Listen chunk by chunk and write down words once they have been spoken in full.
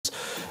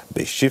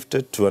be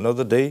shifted to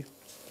another day?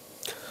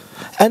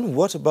 And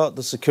what about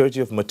the security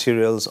of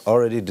materials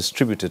already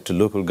distributed to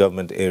local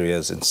government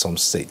areas in some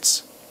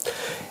states?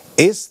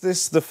 Is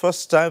this the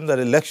first time that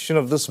election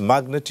of this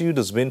magnitude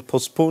has been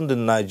postponed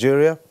in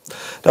Nigeria?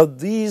 Now,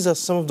 these are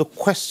some of the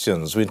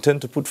questions we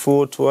intend to put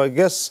forward to our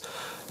guests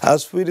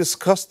as we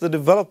discuss the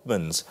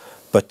developments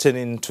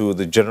pertaining to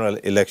the general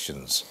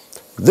elections.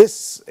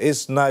 This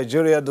is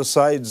Nigeria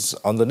Decides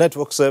on the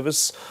network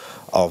service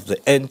of the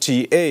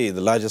NTA,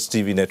 the largest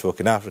TV network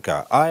in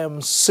Africa. I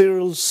am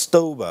Cyril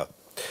Stober.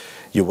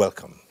 You're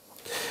welcome.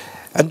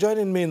 And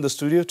joining me in the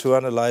studio to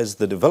analyze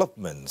the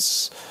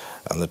developments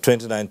on the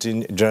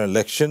 2019 general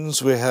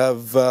elections, we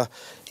have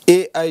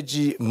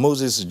AIG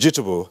Moses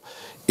Jitobo,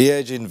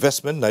 AIG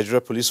Investment,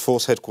 Nigeria Police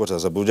Force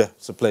Headquarters, Abuja.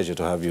 It's a pleasure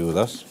to have you with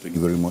us. Thank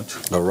you very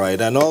much. All right.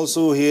 And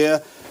also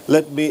here,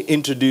 let me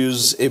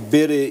introduce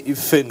Ebere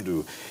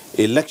Ifendu,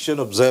 election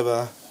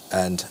observer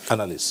and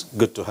analyst.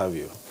 Good to have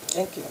you.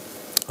 Thank you.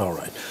 All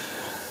right.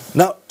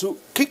 Now, to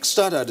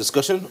kickstart our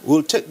discussion,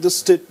 we'll take this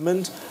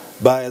statement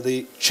by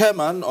the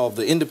chairman of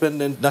the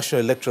Independent National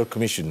Electoral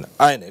Commission,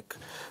 INEC,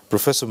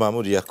 Professor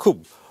Mahmoud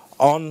Yakub,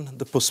 on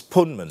the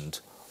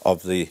postponement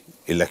of the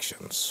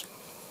elections.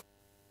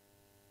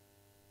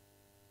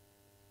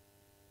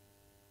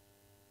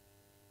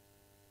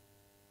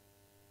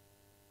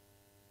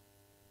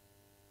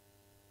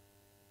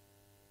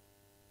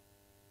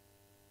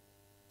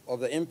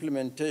 Of the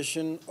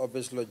implementation of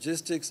its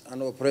logistics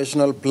and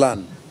operational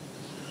plan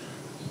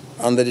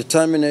and the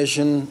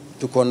determination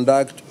to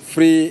conduct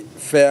free,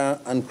 fair,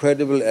 and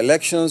credible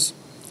elections,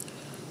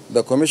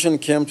 the Commission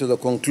came to the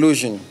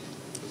conclusion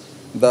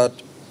that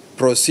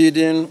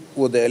proceeding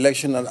with the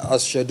election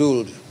as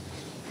scheduled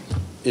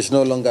is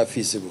no longer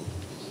feasible.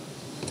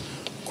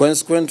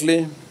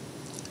 Consequently,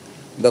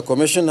 the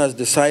Commission has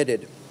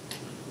decided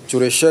to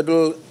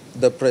reschedule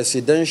the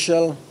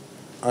Presidential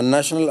and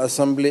National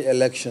Assembly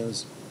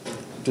elections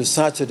to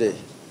Saturday,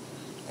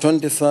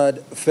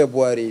 23rd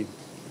February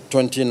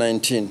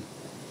 2019.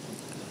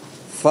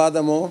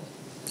 Furthermore,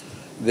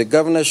 the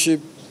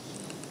Governorship,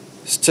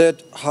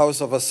 State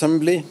House of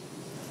Assembly,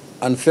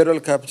 and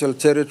Federal Capital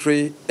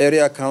Territory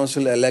Area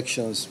Council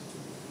elections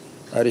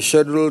are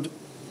rescheduled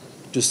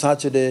to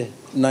Saturday,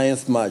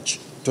 9th March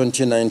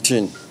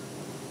 2019.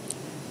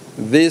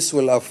 This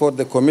will afford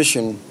the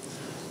Commission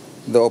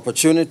the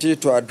opportunity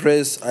to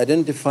address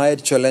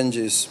identified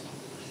challenges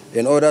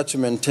in order to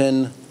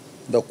maintain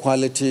the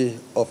quality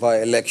of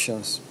our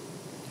elections.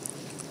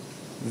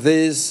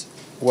 This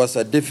was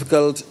a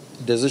difficult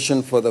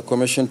decision for the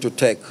Commission to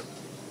take,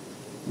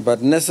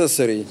 but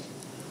necessary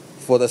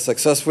for the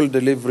successful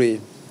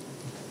delivery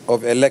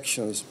of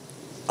elections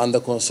and the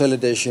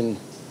consolidation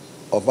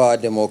of our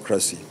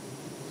democracy.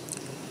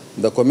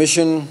 The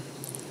Commission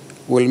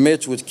will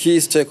meet with key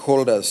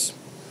stakeholders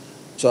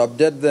to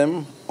update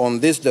them on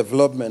this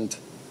development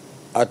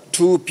at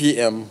 2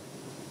 p.m.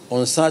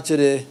 on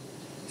Saturday,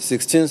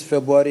 16th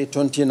February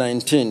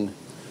 2019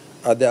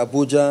 at the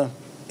Abuja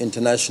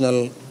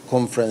International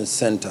Conference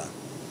Center.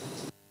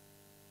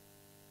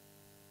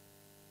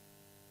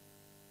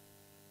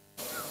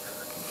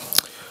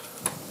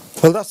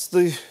 Well, that's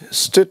the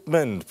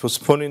statement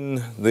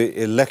postponing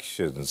the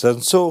elections.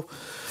 And so,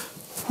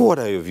 what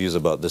are your views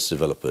about this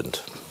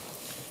development?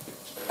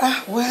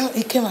 Well,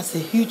 it came as a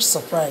huge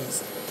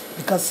surprise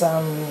because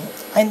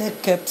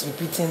INEC kept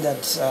repeating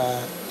that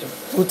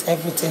they put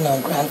everything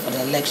on ground for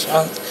the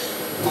elections.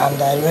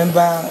 And I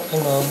remember,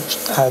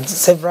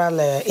 several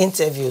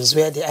interviews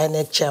where the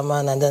INEC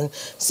chairman and then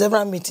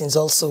several meetings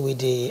also with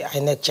the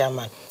INEC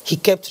chairman, he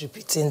kept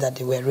repeating that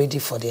they were ready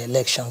for the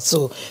election.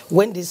 So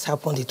when this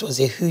happened, it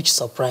was a huge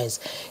surprise,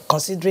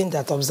 considering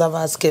that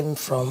observers came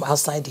from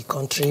outside the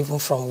country, even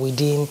from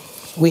within.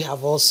 We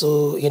have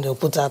also,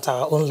 put out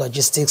our own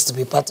logistics to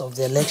be part of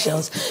the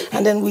elections.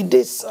 And then with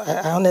this,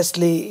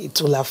 honestly,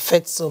 it will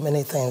affect so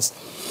many things.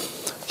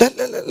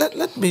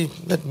 Let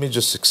me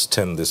just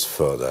extend this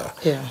further.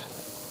 Yeah.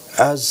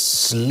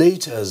 As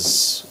late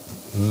as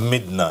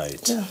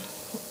midnight,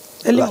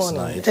 Early last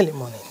night,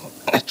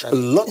 actually.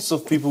 lots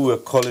of people were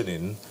calling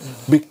in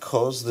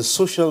because the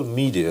social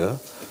media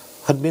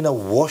had been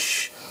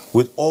awash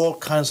with all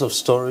kinds of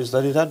stories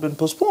that it had been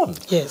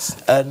postponed.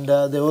 Yes. And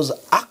there was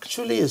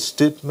actually a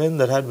statement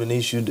that had been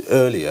issued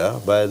earlier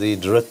by the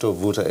Director of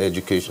Voter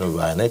Education of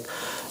INEC,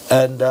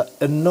 and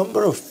a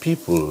number of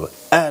people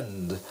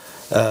and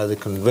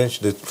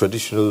the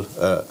traditional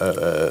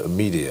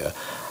media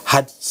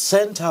had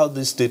sent out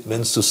these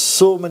statements to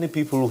so many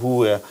people who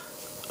were,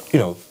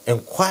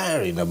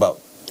 inquiring about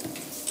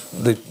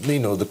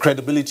the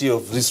credibility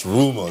of these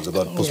rumors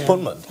about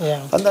postponement,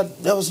 and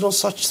that there was no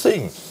such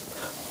thing.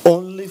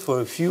 Only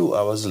for a few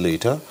hours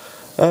later,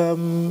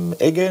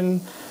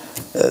 again,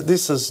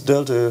 this has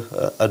dealt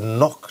a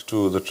knock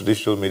to the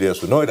traditional media,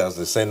 as we know it as.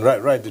 They're saying,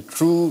 right, the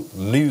true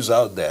news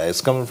out there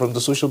is coming from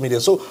the social media.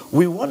 So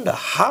we wonder,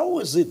 how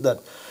is it that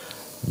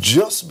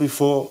just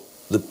before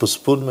the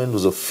postponement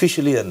was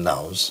officially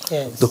announced,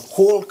 the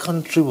whole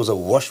country was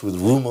awash with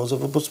rumors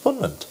of a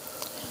postponement?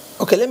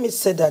 Okay, let me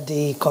say that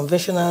the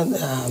conventional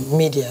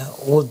media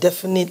will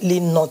definitely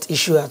not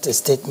issue out a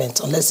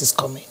statement unless it's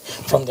coming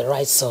from the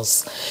right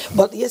source.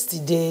 But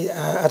yesterday,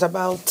 at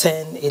about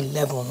 10,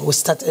 11, we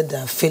started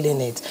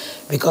feeling it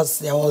because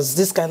there was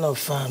this kind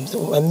of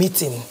a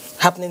meeting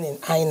happening in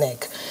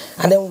INEC.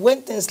 And then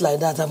when things like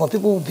that happen,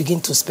 people will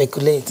begin to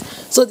speculate.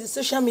 So the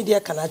social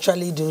media can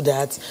actually do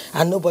that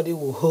and nobody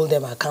will hold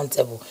them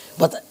accountable.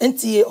 But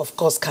NTA, of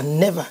course, can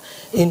never,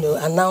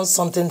 announce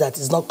something that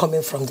is not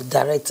coming from the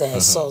direct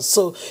source.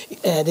 So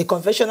the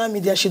conventional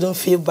media shouldn't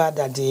feel bad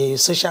that the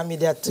social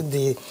media took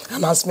the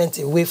announcement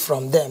away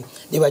from them.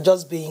 They were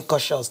just being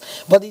cautious.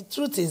 But the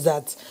truth is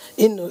that,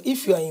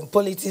 if you are in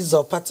politics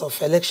or part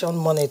of election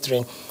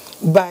monitoring,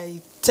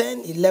 by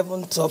 10,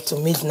 11 up to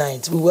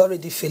midnight, we were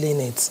already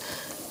feeling it.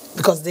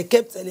 Because they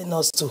kept telling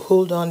us to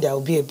hold on, there will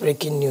be a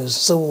breaking news.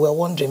 So we were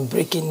wondering,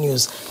 breaking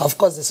news. Of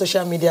course, the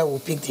social media will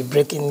pick the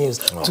breaking news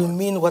to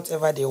mean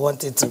whatever they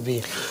want it to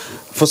be.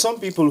 For some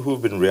people who've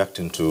been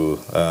reacting to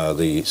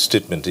the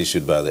statement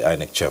issued by the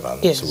INEC chairman,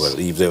 yes. Well,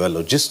 if there were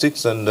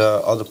logistics and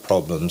other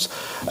problems,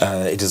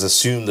 it is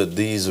assumed that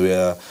these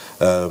were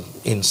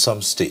in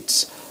some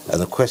states.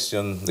 And the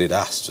question they'd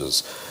asked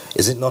was,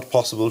 is it not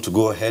possible to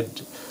go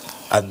ahead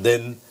and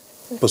then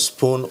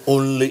postpone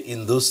only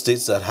in those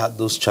states that had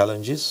those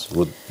challenges?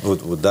 Would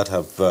that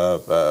have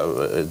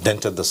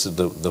dented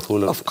the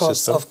whole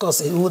system? Of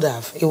course, it would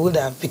have. It would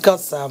have,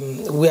 because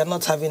we are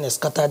not having a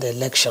scattered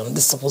election.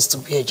 This is supposed to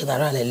be a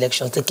general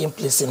election taking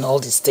place in all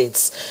the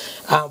states.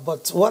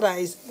 But what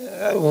I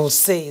will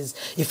say is,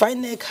 if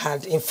INEC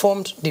had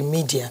informed the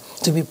media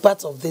to be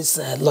part of this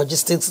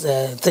logistics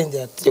thing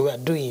that they were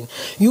doing,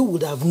 you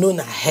would have known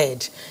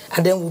ahead.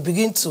 And then we'll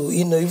begin to,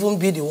 even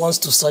be the ones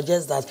to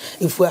suggest that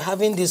if we're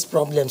having these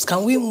problems,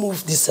 can we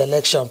move this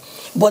election?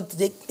 But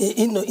they,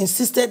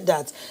 insisted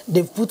that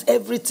they've put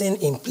everything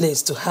in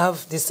place to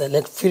have this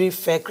free,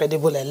 fair,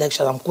 credible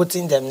election. I'm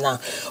quoting them now.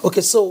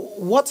 Okay, so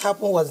what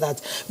happened was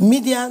that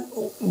media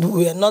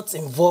were not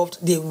involved.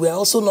 They were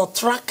also not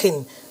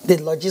tracking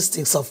the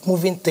logistics of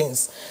moving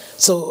things.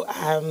 So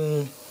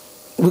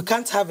we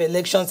can't have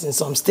elections in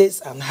some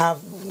states and have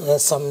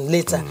some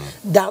later.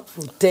 That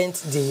would taint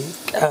the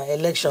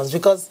elections,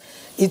 because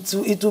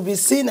it will be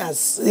seen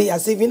as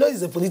if,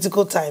 it's a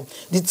political time.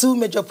 The two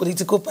major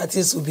political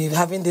parties will be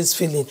having this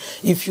feeling.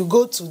 If you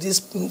go to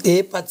this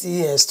A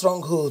party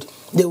stronghold,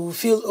 they will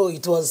feel, oh,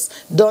 it was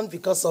done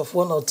because of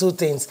one or two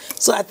things.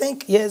 So I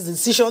think, yes, the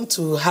decision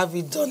to have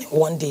it done in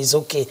one day is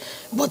okay.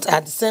 But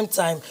at the same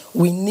time,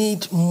 we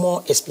need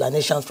more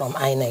explanations from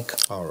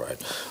INEC. All right.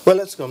 Well,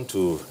 let's come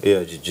to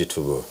AIG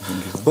Jitubo.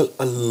 Well,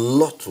 a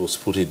lot was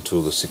put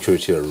into the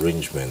security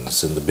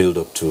arrangements in the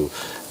build-up to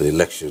the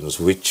elections,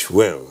 which,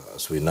 well,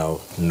 as we now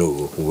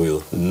know,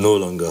 will no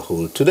longer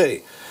hold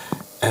today.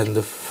 And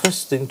the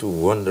first thing to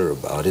wonder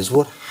about is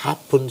what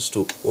happens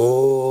to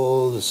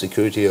all the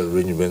security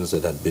arrangements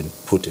that had been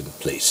put in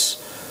place.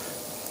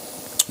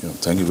 Yeah,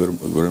 thank you very,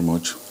 very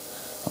much.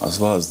 As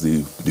far as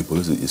the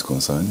police is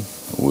concerned,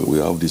 we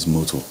have this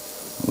motto,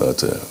 that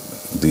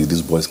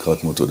this Boy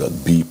Scout motto,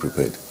 that be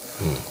prepared.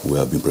 We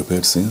have been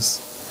prepared since.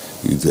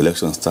 If the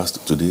election starts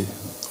today,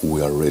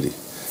 we are ready.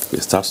 If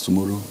it starts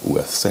tomorrow, we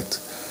are set.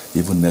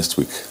 Even next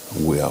week,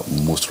 we are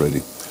most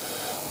ready.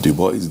 The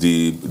boys,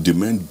 the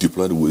men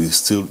deployed will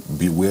still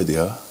be where they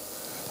are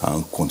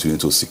and continue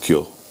to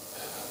secure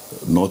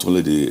not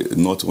only the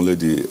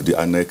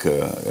INEC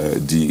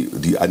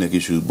the INEC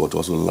issues, but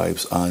also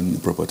lives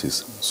and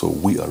properties. So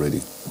we are ready.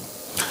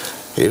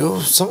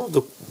 Some of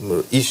the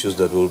issues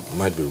that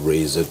might be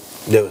raised,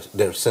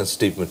 there are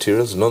sensitive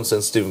materials,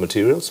 non-sensitive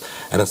materials,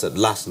 and I said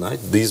last night,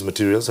 these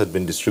materials had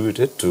been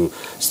distributed to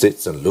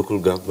states and local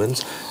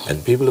governments,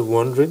 and people are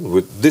wondering,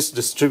 with this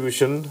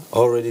distribution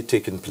already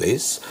taking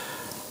place,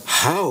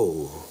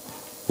 how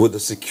would the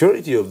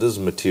security of those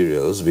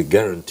materials be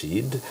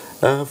guaranteed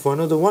for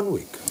another 1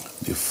 week?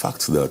 The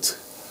fact that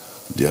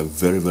they are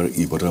very, very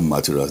important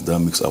materials, that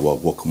makes our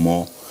work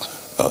more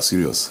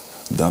serious.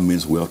 That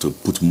means we have to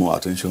put more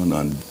attention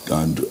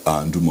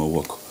and do more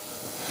work.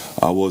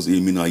 I was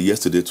in Mina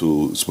yesterday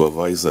to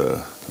supervise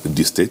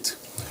the state,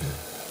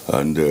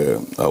 and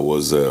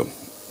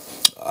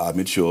I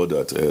made sure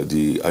that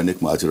the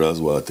INEC materials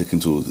were taken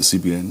to the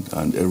CBN,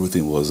 and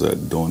everything was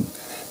done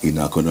in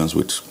accordance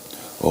with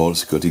all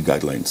security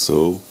guidelines.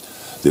 So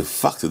the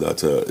fact that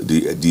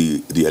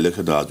the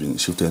election has been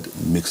shifted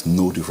makes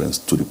no difference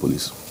to the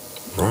police.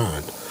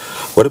 Right.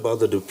 What about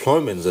the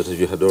deployments that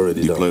you had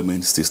already done?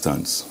 Deployment still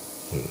stands.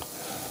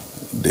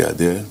 They are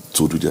there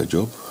to do their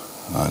job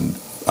and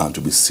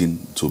to be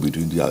seen to be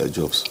doing their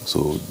jobs.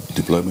 So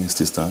deployment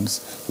still stands,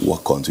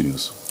 work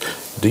continues.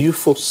 Do you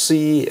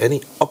foresee any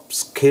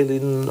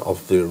upscaling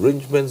of the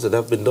arrangements that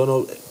have been done?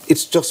 Or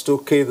it's just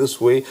okay this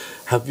way?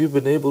 Have you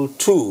been able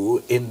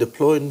to, in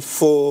deploying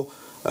for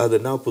the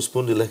now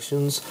postponed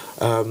elections,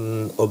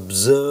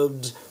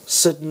 observed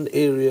certain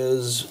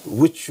areas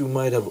which you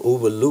might have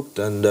overlooked?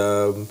 And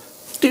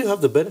do you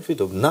have the benefit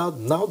of, now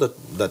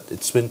that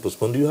it's been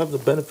postponed, do you have the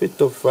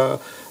benefit of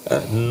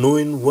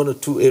knowing one or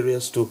two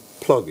areas to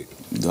plug in?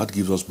 That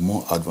gives us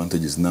more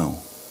advantages now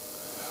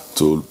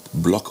to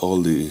block all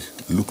the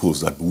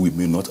loopholes that we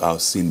may not have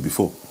seen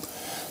before.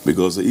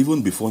 Because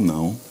even before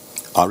now,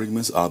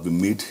 arrangements have been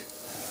made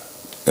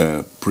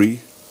pre,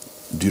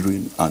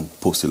 during, and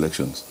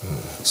post-elections.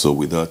 So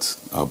with that,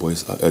 our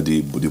boys,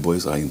 the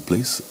boys are in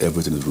place.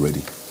 Everything is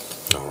ready.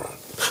 All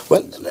right.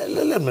 Well,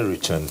 let me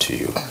return to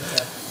you.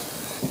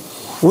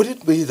 Would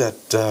it be that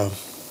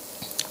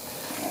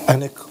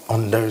INEC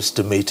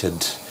underestimated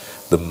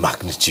the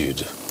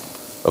magnitude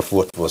of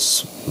what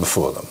was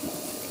before them?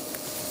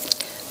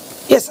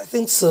 Yes, I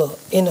think so.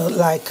 You know,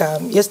 like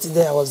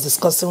yesterday I was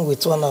discussing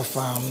with one of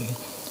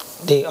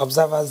the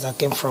observers that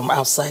came from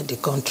outside the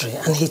country,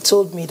 and he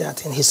told me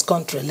that in his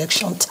country,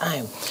 election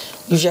time,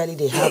 usually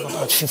they have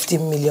about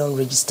 15 million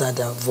registered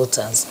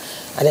voters.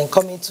 And then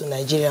coming to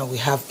Nigeria, we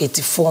have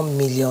 84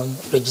 million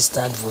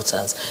registered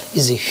voters.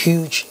 It's a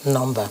huge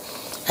number.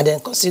 And then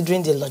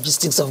considering the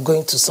logistics of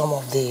going to some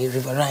of the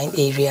riverine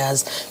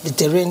areas, the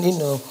terrain, you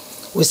know,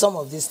 with some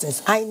of these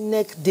things,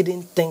 INEC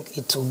didn't think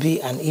it would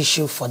be an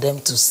issue for them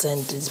to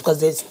send this,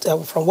 because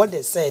from what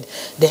they said,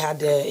 they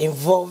had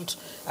involved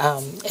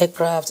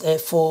aircraft, Air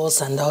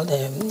Force, and all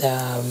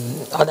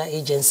the other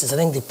agencies. I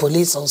think the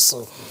police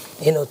also,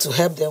 you know, to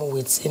help them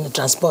with, you know,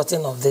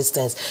 transporting of these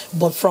things.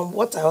 But from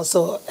what I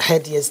also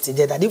heard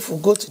yesterday, that if we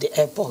go to the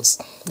airports,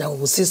 then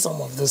we'll see some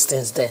of those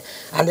things there.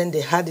 And then they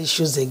had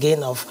issues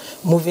again of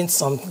moving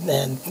some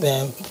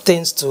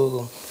things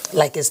to,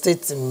 like a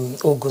state in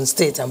Ogun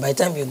State, and by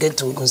the time you get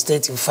to Ogun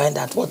State, you find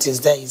out what is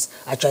there is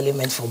actually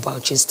meant for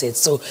Bauchi State.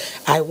 So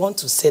I want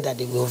to say that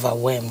they were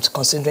overwhelmed,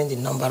 considering the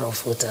number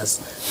of voters.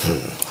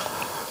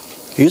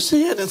 You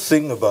see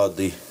anything about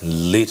the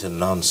late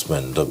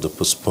announcement of the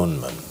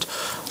postponement?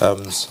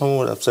 Some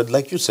would have said,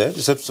 like you said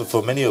so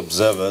for many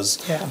observers,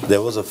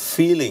 there was a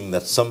feeling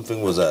that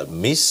something was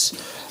amiss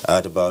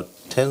at about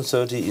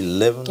 10:30,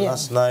 11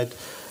 last night.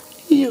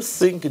 You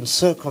think in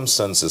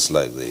circumstances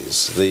like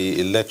this, the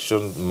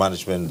election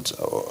management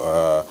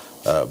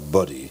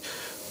body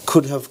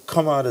could have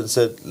come out and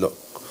said, look,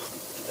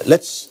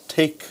 let's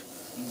take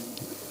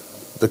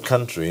the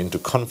country into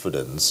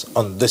confidence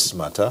on this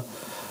matter,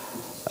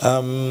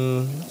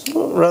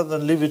 rather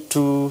than leave it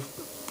to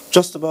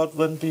just about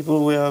when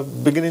people were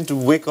beginning to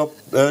wake up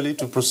early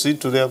to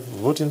proceed to their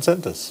voting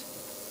centers?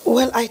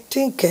 Well, I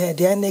think the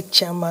INEC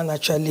chairman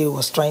actually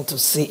was trying to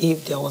see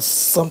if there was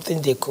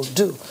something they could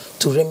do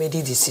to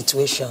remedy the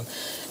situation.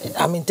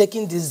 I mean,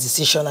 taking this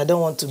decision, I don't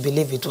want to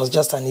believe it was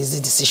just an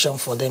easy decision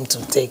for them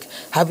to take,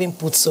 having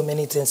put so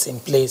many things in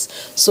place.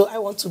 So I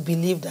want to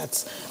believe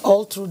that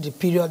all through the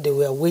period they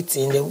were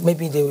waiting,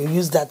 maybe they will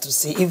use that to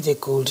see if they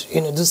could,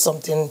 you know, do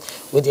something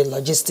with the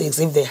logistics,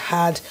 if they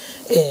had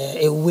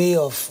a way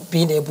of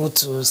being able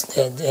to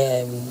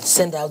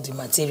send out the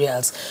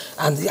materials.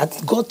 And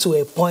it got to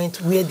a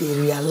point where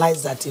they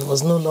realized that it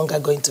was no longer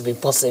going to be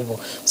possible.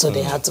 So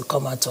they had to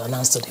come out to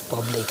announce to the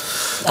public.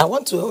 I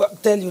want to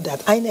tell you that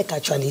INEC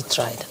actually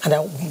tried, and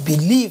I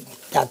believe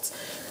that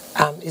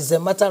it's a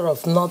matter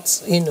of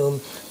not, you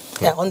know,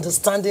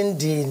 understanding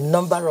the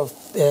number of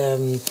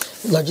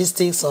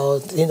logistics or,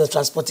 you know,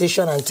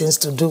 transportation and things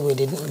to do with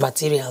the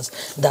materials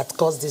that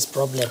caused this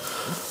problem.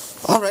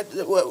 All right.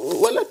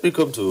 Well, let me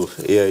come to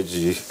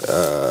AIG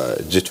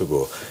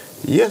Jitubo.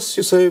 Yes,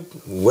 you say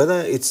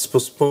whether it's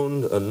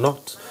postponed or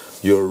not,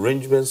 your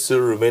arrangements still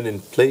remain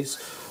in place,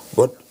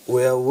 but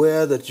we're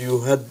aware that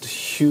you had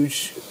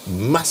huge,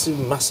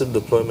 massive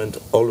deployment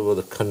all over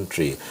the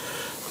country.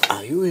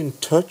 Are you in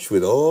touch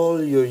with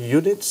all your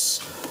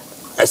units,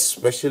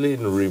 especially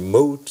in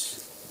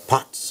remote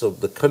parts of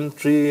the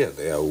country? Are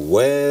they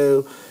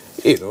aware?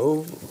 You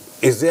know,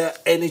 is there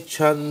any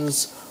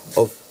chance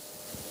of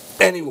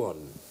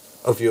anyone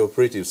of your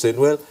operatives saying,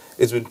 well,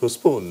 it's been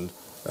postponed,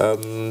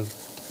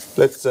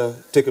 let's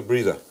take a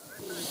breather?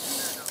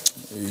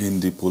 In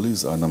the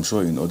police, and I'm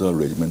sure in other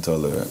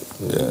regimental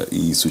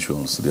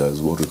institutions, there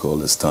is what we call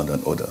the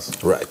standard orders.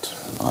 Right.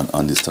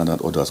 And the standard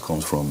orders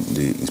comes from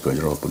the Inspector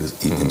General of Police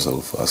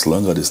himself. As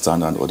long as the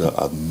standard order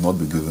have not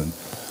been given,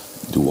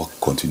 the work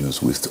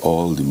continues with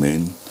all the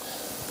men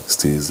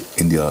stays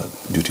in their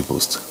duty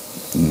post.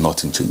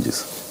 Nothing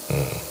changes.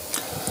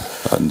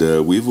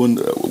 And we even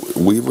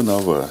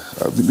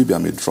have maybe I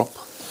may drop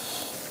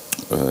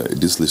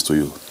this list to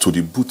you. To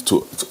the booth,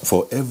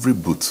 for every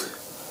booth,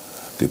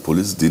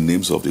 the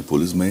names of the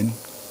policemen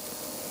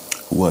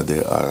who are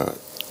there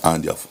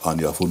and their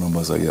phone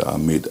numbers are here are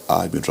made.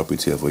 I will drop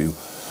it here for you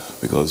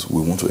because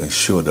we want to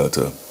ensure that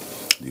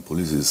the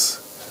police is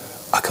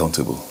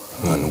accountable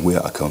and we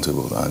are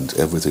accountable and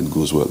everything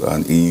goes well.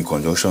 And in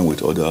conjunction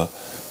with other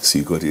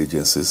security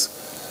agencies,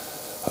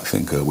 I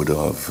think we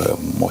don't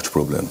have much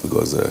problem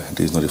because this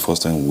is not the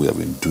first time we have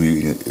been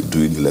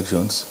doing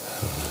elections.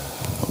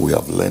 We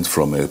have learned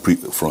from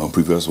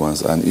previous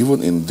ones, and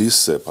even in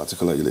this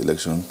particular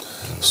election,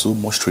 so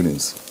much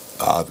trainings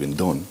have been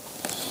done.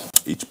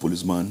 Each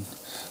policeman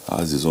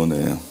has his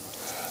own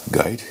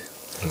guide,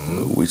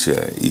 which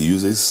he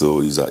uses. So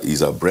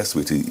he's abreast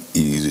with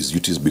his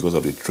duties because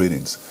of the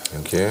trainings.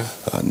 Okay.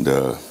 And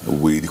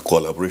with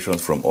collaboration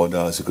from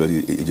other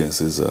security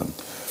agencies,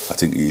 I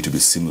think it will be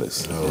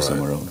seamless this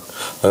time around.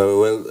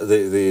 Well,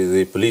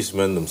 the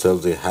policemen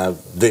themselves, they have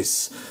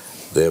this.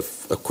 They're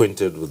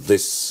acquainted with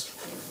this,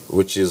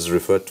 which is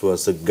referred to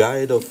as a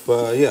guide of,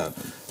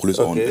 Police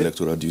on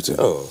electoral duty.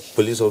 Oh,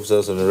 police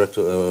officers on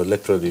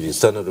electoral duty,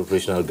 standard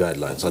operational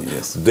guidelines. And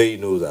yes. They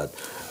know that.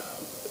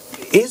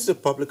 Is the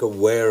public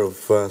aware of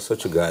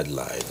such a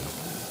guideline?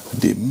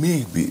 They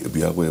may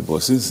be aware,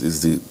 but since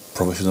it's the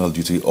professional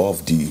duty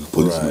of the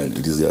policemen,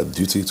 it is their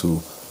duty to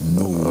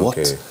know what,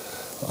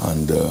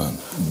 and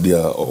they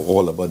are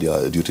all about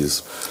their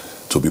duties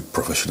to be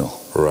professional.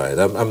 Right.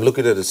 I'm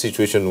looking at a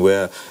situation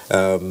where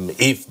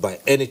if by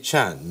any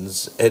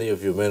chance any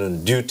of your men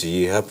on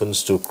duty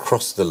happens to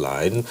cross the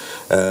line,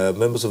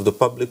 members of the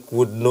public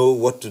would know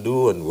what to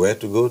do and where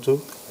to go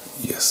to?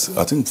 Yes,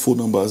 I think phone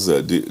numbers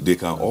they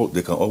can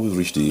always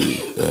reach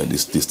the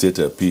state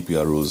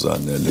PPROs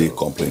and lay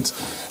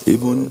complaints.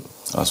 Even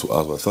as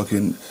we're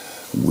talking,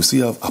 we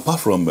see apart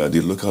from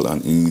the local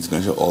and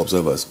international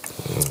observers,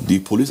 the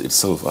police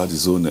itself has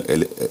its own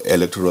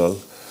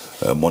electoral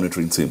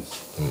monitoring team,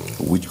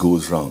 which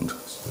goes round,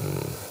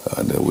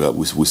 and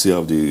we still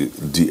have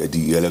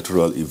the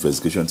electoral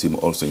investigation team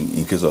also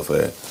in case of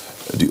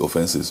the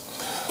offences.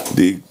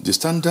 The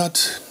standard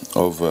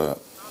of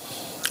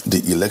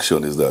the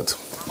election is that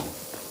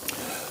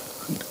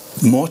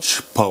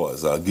much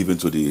powers are given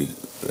to the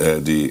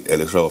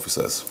electoral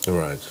officers.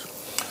 Right.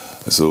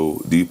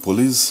 So the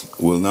police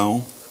will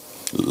now,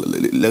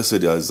 let's say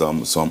there are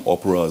some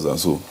operas and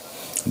so,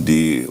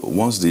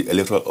 once the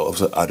electoral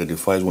officer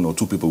identifies one or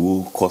two people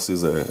who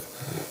causes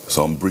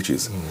some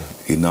breaches,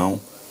 he now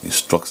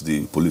instructs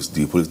the police.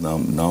 The police now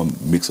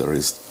makes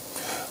arrest.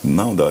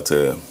 Now that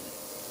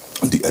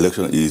the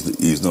election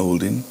is not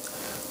holding,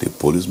 the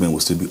policemen will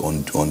still be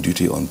on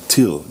duty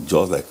until,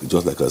 just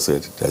like I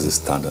said, there's a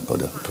standard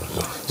order.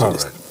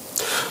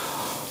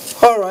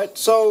 All right.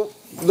 So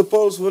the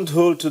polls won't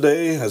hold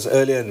today as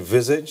earlier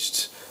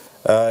envisaged.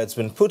 It's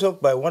been put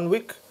up by 1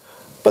 week,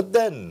 but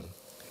then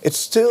it's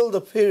still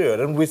the period,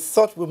 and we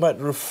thought we might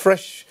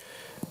refresh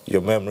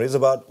your memories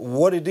about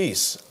what it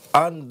is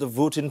and the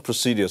voting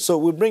procedure. So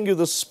we'll bring you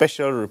this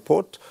special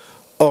report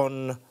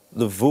on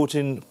the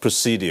voting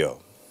procedure.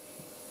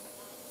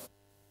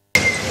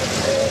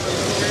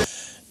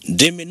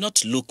 They may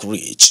not look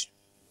rich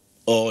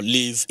or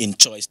live in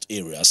choice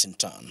areas in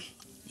town,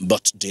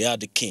 but they are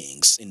the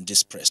kings in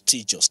this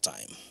prestigious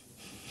time,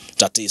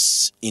 that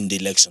is, in the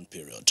election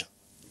period.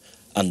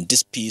 And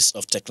this piece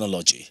of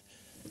technology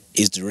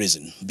is the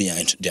reason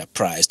behind their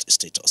prized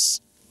status.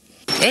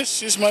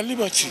 Yes, it's my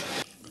liberty.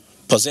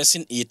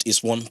 Possessing it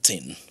is one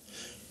thing.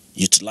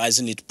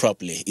 Utilizing it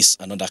properly is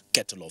another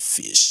kettle of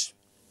fish.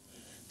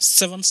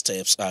 7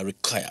 steps are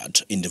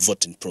required in the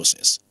voting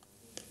process.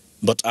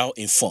 But how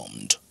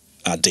informed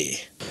are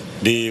they?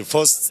 The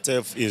first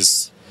step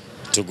is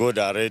to go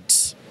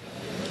direct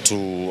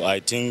to, I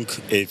think,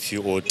 a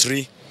few or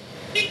 3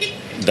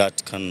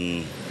 that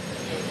can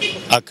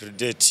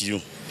accredit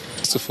you.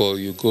 First of all,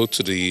 you go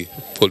to the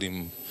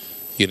polling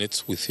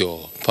unit with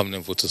your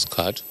permanent voter's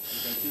card.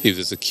 If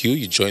there's a queue,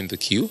 you join the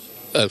queue.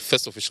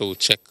 First official will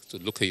check to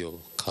look at your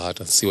card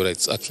and see whether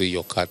it's actually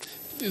your card.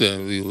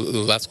 Then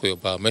we'll ask for your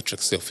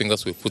biometrics. Your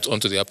fingers will put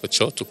onto the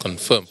aperture to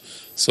confirm.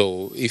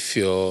 So if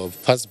you're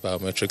past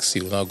biometrics,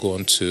 you will now go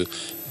on to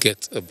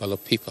get a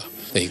ballot paper.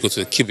 Then you go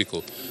to the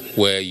cubicle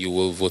where you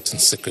will vote in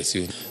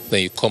secrecy.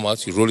 Then you come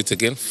out, you roll it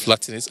again,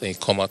 flatten it, and you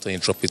come out and you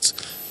drop it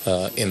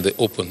in the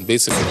open,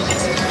 basically.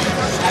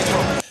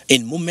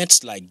 In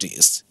moments like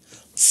this,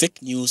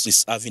 fake news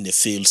is having a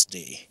field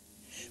day.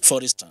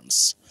 For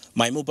instance,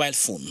 my mobile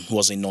phone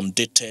was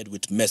inundated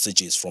with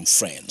messages from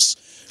friends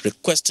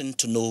requesting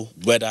to know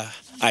whether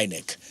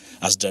INEC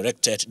has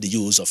directed the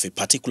use of a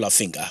particular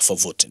finger for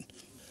voting.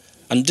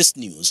 And this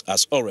news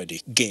has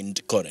already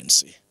gained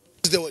currency.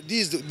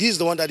 This is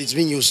the one that is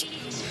being used,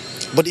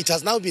 but it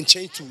has now been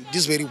changed to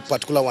this very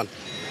particular one.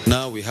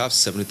 Now we have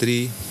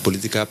 73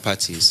 political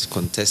parties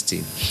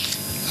contesting,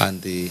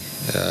 and the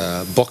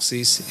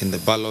boxes in the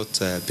ballot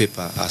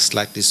paper are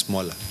slightly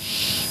smaller.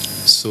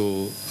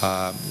 So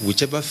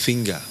whichever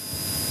finger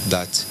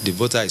that the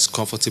voter is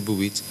comfortable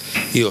with,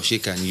 he or she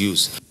can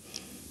use.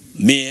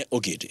 Mayor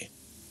Ogede,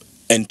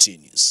 NT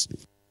News.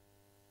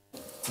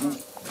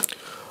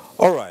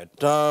 All right,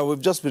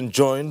 we've just been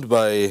joined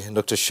by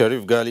Dr.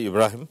 Sharif Gali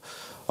Ibrahim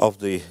of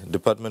the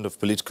Department of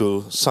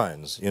Political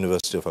Science,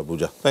 University of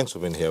Abuja. Thanks for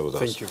being here with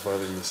us. Thank you for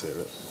having me,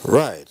 sir.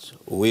 Right.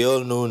 We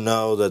all know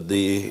now that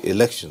the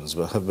elections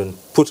have been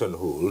put on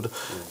hold.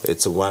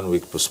 It's a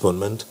 1-week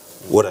postponement.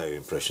 What are your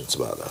impressions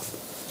about that?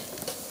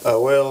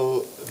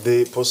 Well,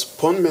 the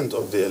postponement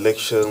of the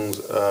elections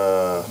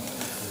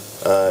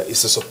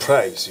is a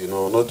surprise, you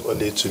know, not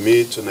only to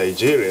me, to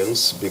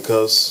Nigerians,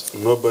 because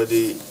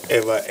nobody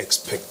ever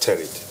expected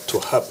it to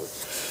happen.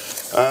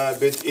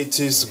 But it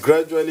is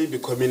gradually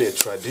becoming a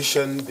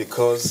tradition,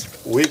 because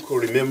we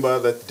could remember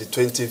that the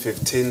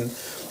 2015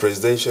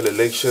 presidential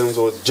elections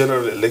or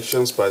general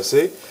elections per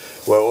se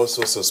were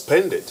also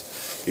suspended.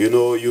 You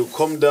know, you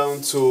come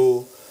down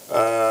to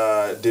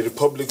the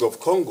Republic of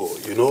Congo,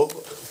 you know,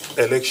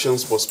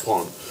 elections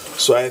postponed.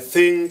 So I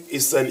think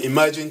it's an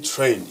emerging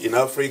trend in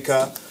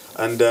Africa,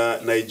 and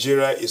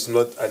Nigeria is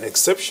not an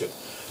exception.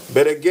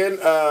 But again,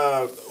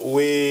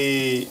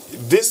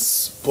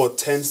 this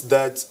portends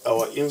that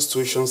our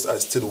institutions are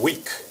still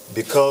weak,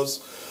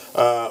 because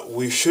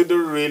we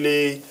shouldn't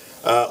really,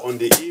 on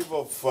the eve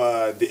of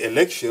the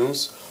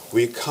elections,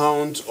 we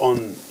count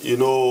on, you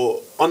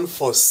know,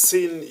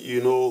 unforeseen,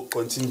 you know,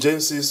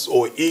 contingencies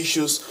or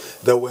issues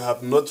that we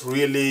have not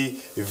really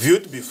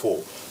viewed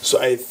before.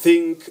 So I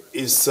think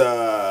it's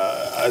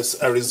as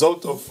a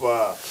result of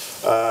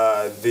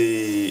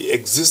the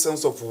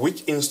existence of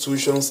weak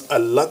institutions, a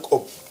lack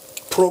of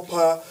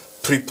proper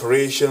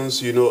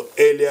preparations, you know,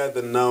 earlier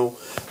than now,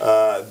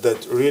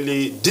 that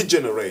really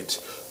degenerate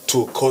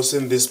to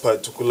causing this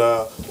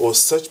particular or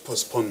such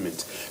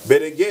postponement.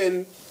 But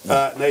again,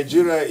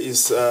 Nigeria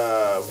is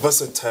a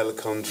versatile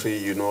country,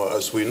 you know,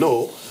 as we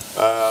know.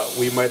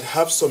 We might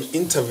have some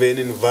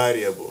intervening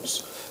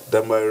variables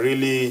that might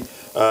really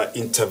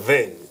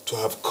intervene to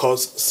have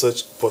caused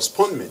such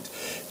postponement.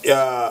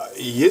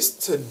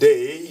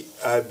 Yesterday,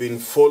 I've been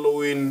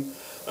following,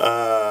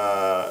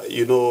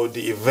 you know,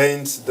 the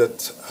events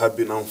that have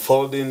been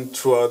unfolding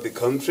throughout the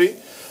country.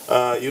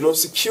 You know,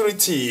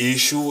 security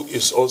issue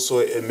is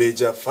also a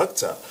major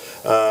factor,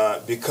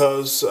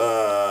 because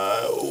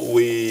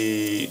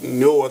we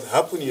know what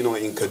happened, you know,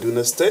 in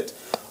Kaduna State.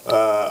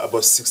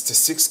 About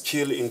 66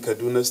 killed in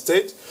Kaduna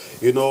State.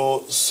 You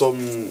know,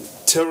 some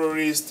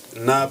terrorists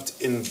nabbed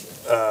in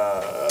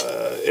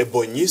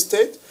Ebonyi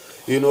State.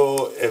 You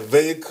know, a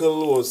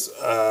vehicle was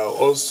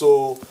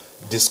also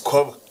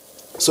discovered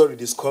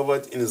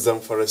in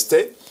Zamfara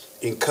State.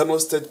 In Kano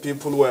State,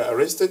 people were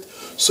arrested.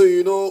 So,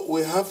 you know,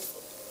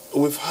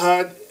 we've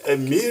had a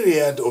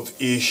myriad of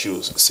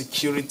issues,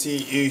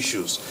 security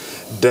issues,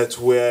 that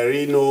were,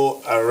 you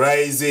know,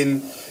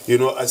 arising, you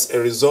know, as a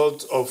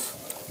result of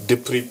the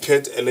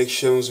prepared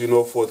elections, you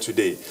know, for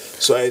today.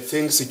 So I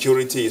think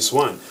security is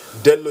one.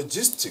 The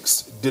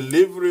logistics,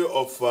 delivery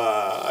of,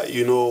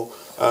 you know,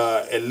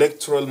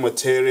 electoral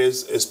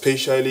materials,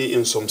 especially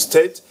in some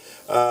states,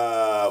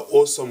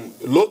 or some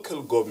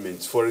local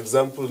governments, for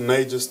example,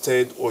 Niger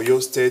State,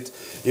 Oyo State,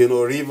 you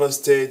know, River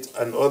State,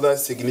 and other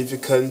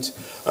significant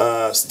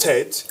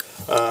states.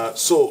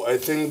 So I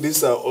think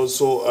these are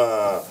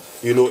also,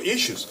 you know,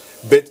 issues.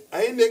 But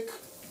INEC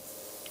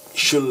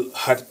should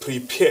have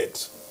prepared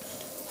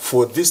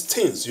for these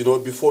things, you know,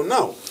 before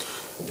now.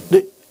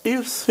 Do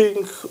you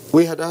think,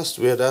 we had asked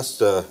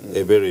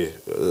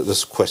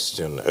this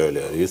question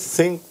earlier, you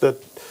think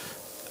that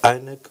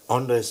INEC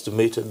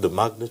underestimated the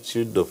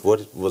magnitude of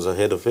what was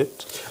ahead of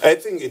it? I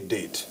think it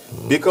did.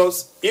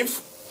 Because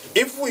if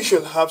we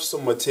should have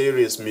some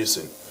materials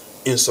missing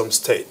in some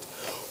state,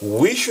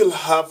 we should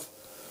have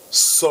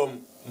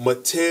some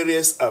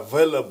materials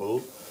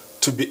available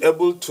to be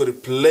able to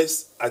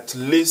replace at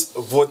least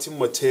voting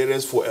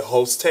materials for a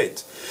whole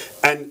state.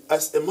 And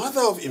as a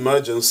matter of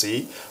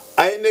emergency,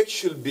 INEC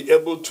should be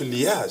able to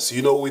liaise,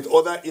 you know, with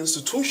other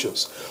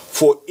institutions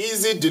for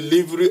easy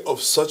delivery of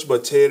such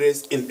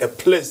materials in a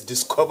place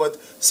discovered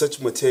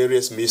such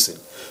materials missing.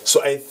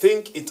 So I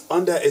think it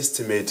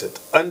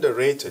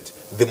underrated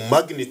the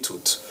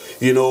magnitude,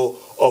 you know,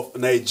 of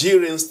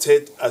Nigerian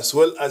state as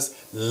well as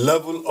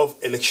level of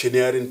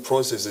electioneering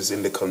processes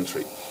in the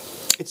country.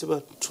 It's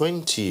about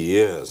 20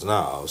 years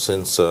now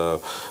since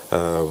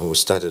we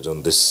started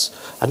on this.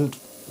 And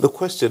the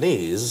question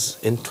is,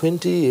 in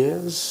 20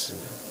 years,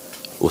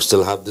 we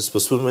still have this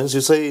postponement.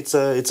 You say it's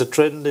a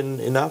trend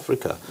in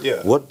Africa.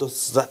 Yeah. What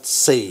does that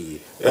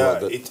say?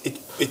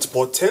 It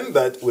portends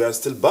that we are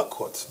still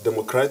backward,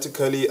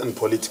 democratically and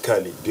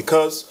politically,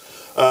 because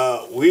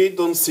we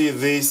don't see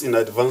this in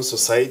advanced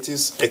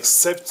societies,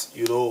 except,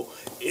 you know,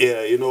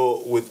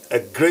 with a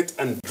great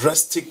and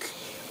drastic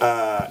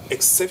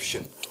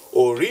exception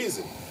or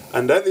reason.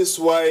 And that is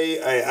why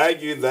I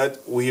argue that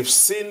we've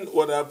seen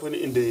what happened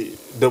in the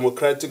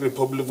Democratic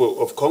Republic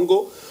of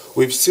Congo.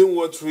 We've seen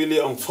what really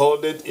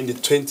unfolded in the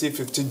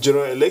 2015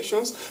 general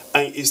elections,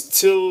 and it's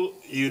still,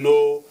 you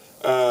know,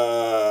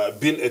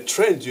 been a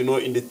trend, you know,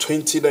 in the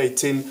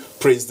 2019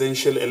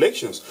 presidential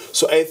elections.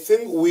 So I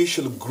think we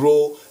should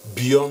grow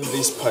beyond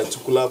this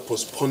particular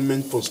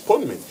postponement.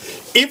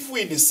 If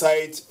we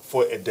decide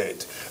for a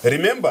date,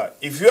 remember,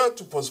 if you are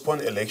to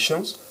postpone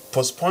elections,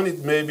 postpone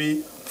it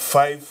maybe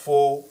 5,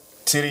 4,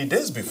 3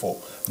 days before,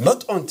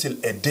 not until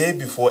a day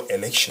before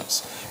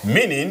elections,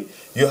 meaning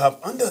you have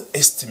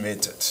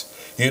underestimated,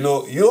 you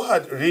know, you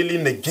had really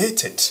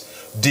negated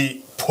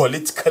the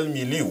political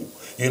milieu,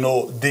 you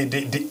know,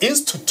 the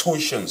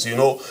institutions, you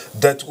know,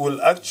 that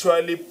will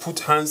actually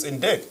put hands in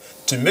deck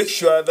to make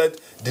sure that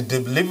the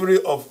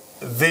delivery of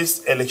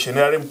this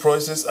electioneering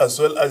process as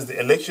well as the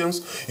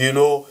elections, you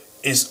know,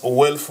 is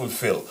well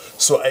fulfilled.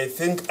 So I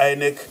think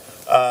INEC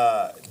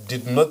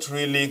did not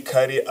really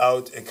carry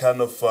out a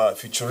kind of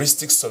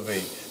futuristic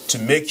survey to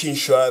making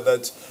sure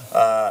that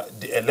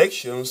the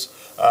elections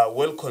are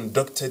well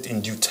conducted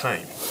in due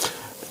time.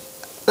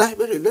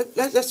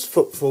 Let's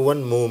for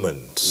one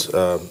moment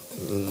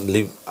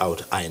leave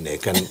out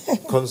INEC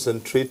and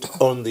concentrate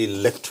on the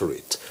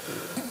electorate.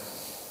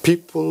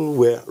 People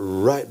were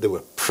they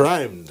were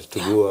primed to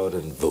go out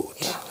and vote.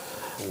 Yeah.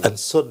 And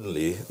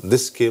suddenly,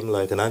 this came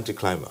like an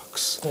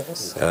anticlimax.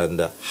 Yes.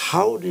 And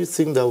how do you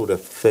think that would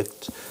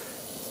affect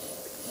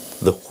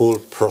the whole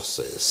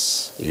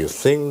process? You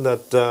think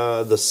that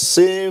the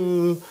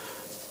same,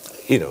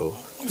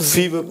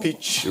 fever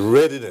pitch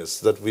readiness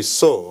that we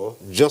saw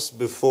just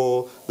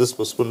before this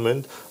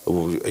postponement,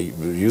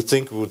 you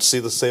think we would see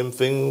the same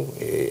thing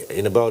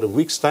in about a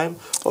week's time?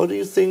 Or do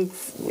you think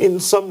in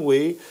some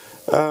way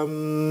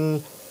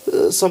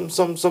some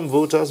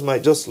voters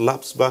might just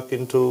lapse back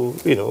into,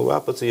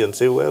 apathy and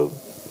say, well,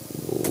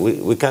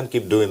 we can't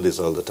keep doing this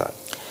all the time?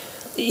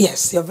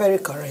 Yes, you're very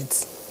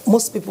correct.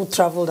 Most people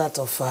traveled out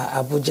of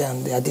Abuja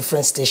and there are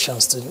different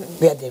stations to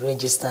where they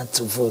registered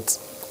to vote.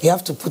 You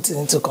have to put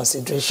into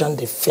consideration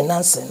the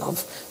financing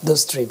of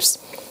those trips.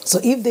 So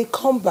if they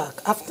come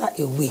back after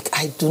a week,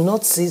 I do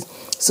not see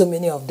so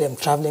many of them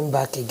traveling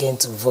back again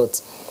to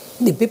vote.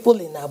 The people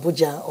in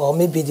Abuja, or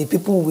maybe the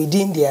people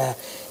within their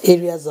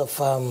areas of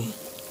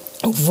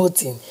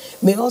voting,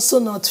 may also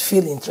not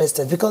feel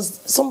interested, because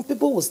some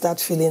people will start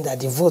feeling that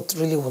the vote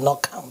really will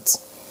not count.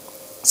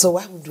 So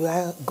why would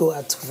I go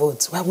out to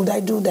vote? Why would I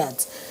do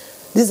that?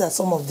 These are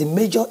some of the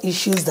major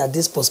issues that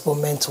this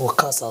postponement will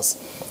cause us.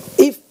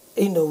 If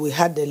we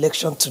had the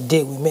election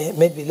today,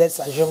 maybe let's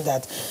assume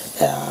that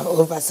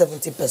over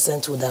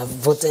 70% would have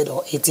voted,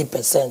 or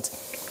 80%.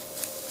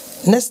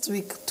 Next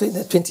week,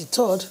 the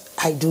 23rd,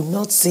 I do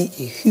not see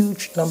a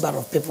huge number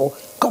of people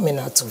coming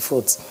out to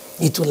vote.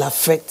 It will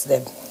affect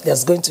them.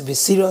 There's going to be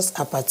serious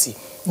apathy.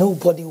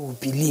 Nobody will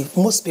believe,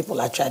 most people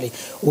actually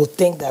will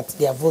think that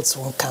their votes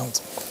won't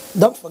count.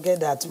 Don't forget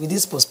that with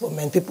this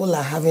postponement, people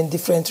are having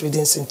different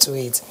readings into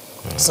it.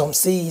 Some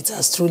see it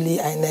as truly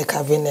INEC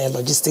having a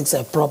logistics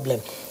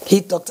problem.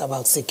 He talked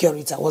about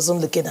security. I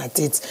wasn't looking at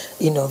it,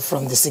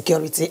 from the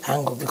security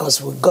angle,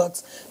 because we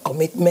got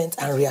commitment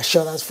and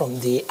reassurance from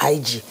the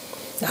IG.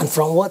 And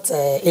from what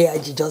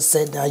AIG just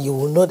said, you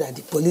will know that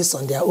the police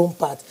on their own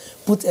part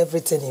put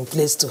everything in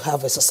place to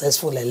have a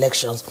successful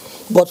elections.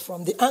 But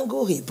from the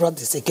angle he brought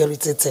the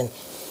security thing,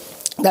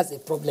 that's a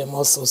problem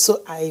also.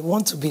 So I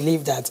want to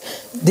believe that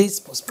this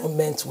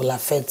postponement will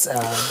affect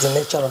the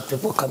nature of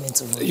people coming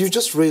to vote. You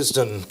just raised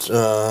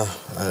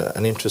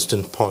an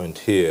interesting point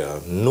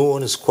here. No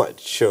one is quite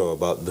sure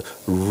about the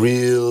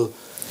real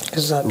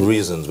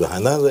reasons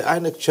behind that. The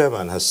INEC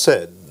chairman has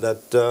said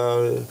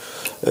that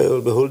he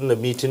will be holding a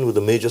meeting with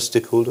the major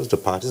stakeholders, the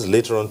parties,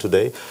 later on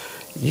today.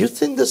 You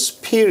think this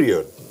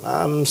period,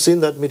 I'm seeing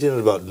that meeting at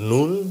about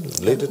noon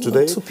later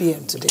today? 2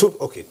 p.m. today.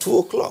 2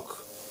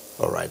 o'clock.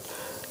 All right.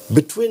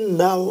 Between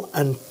now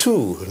and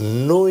 2,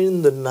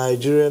 knowing the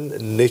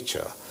Nigerian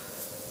nature,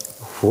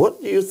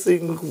 what do you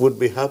think would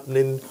be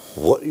happening?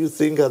 What do you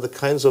think are the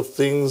kinds of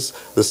things,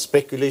 the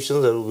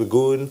speculations that will be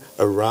going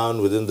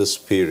around within this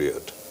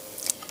period?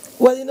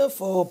 Well,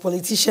 for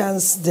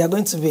politicians, they are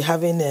going to be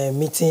having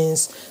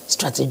meetings,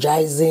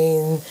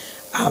 strategizing,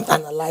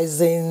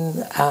 analyzing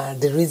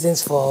the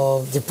reasons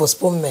for the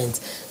postponement.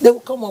 They will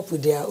come up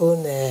with their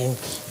own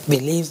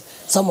beliefs.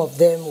 Some of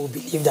them will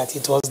believe that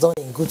it was done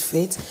in good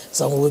faith.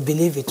 Some will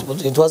believe it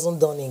wasn't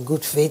done in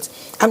good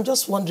faith. I'm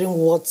just wondering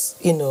what,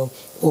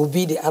 will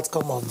be the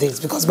outcome of this.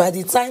 Because by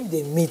the time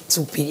they meet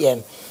 2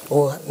 p.m.,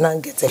 we'll now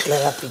get a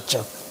clearer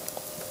picture.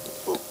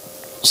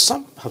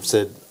 Some have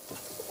said,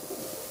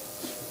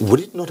 would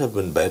it not have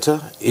been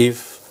better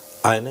if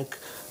INEC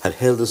had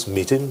held this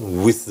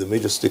meeting with the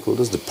major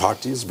stakeholders, the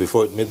parties,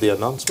 before it made the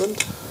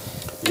announcement?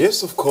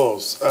 Yes, of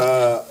course.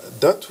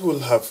 That will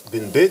have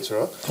been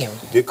better,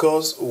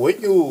 because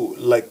when you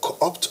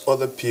co-opt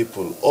other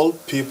people, all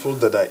people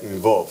that are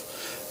involved,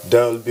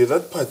 there will be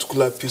that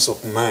particular peace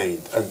of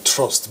mind and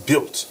trust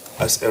built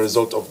as a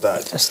result of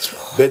that. That's true.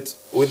 But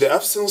with the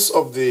absence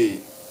of the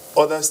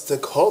other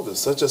stakeholders,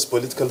 such as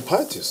political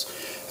parties,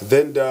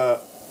 then there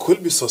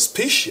could be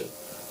suspicion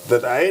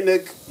that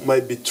INEC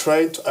might be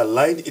trying to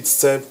align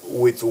itself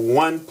with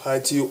one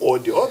party or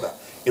the other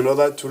in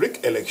order to rig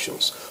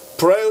elections.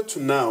 Prior to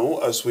now,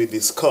 as we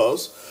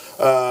discussed,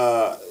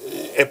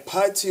 a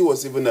party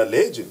was even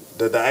alleging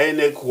that the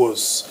INEC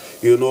was,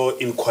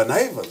 in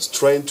connivance,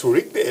 trying to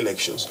rig the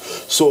elections.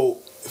 So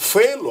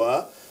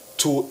failure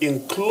to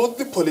include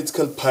the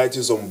political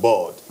parties on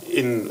board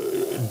in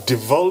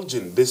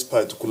divulging this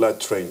particular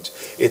trend,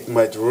 it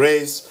might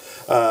raise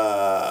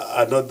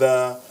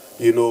another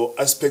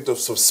aspect of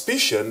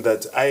suspicion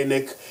that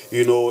INEC,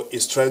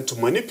 is trying to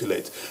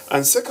manipulate.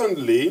 And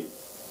secondly,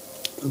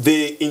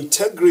 the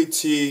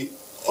integrity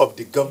of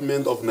the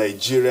government of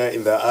Nigeria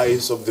in the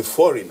eyes of the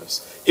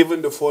foreigners.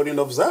 Even the foreign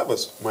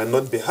observers might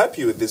not be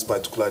happy with this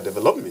particular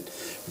development,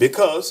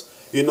 because,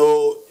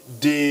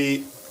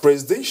 the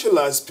presidential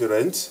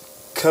aspirant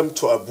come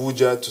to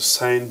Abuja to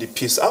sign the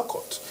peace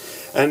accord.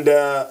 And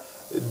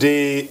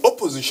the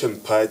opposition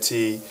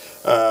party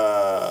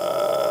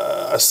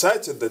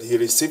asserted that he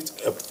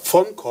received a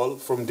phone call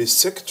from the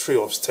Secretary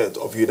of State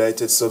of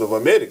United States of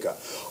America,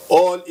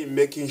 all in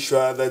making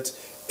sure that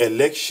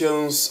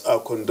elections are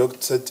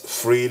conducted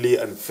freely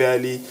and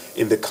fairly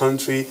in the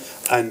country,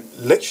 and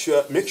make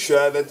sure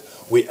that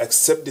we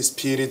accept the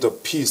spirit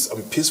of peace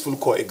and peaceful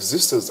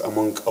coexistence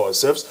among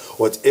ourselves,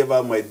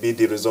 whatever might be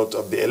the result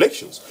of the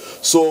elections.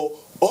 So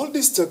all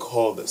these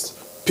stakeholders,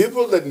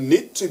 people that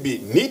needed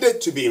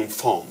to be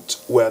informed,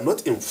 were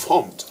not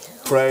informed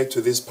prior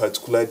to this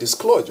particular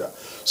disclosure.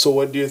 So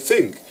what do you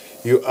think?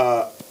 You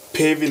are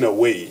paving a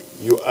way,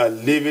 you are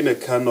leaving a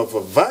kind of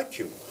a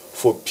vacuum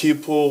for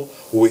people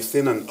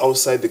within and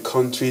outside the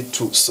country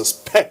to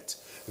suspect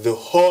the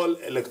whole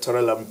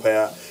electoral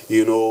empire,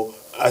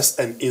 as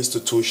an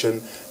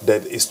institution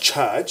that is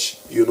charged,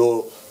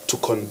 to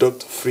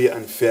conduct free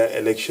and fair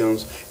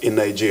elections in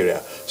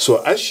Nigeria.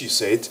 So as she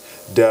said,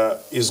 there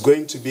is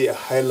going to be a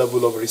high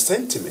level of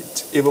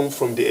resentment, even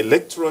from the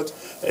electorate,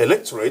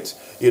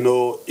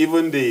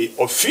 even the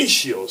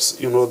officials,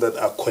 that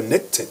are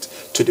connected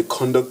to the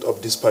conduct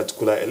of these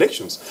particular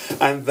elections.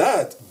 And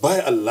that, by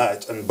and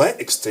large, and by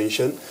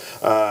extension,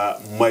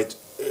 might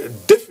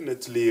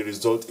definitely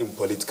result in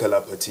political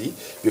apathy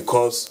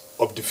because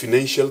of the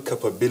financial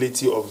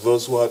capability of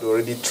those who had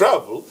already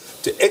traveled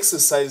to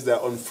exercise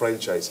their own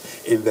franchise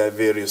in their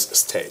various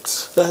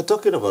states.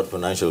 Talking about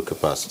financial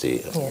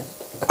capacity,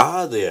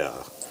 are there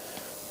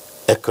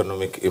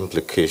economic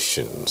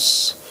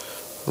implications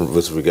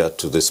with regard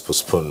to this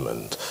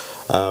postponement?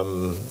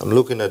 I'm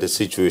looking at a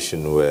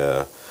situation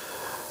where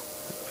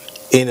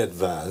in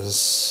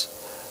advance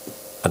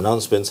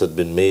announcements had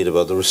been made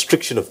about the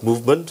restriction of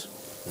movement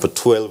for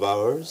 12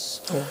 hours.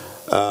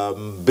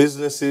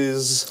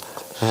 Businesses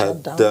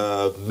had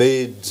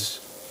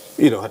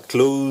had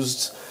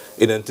closed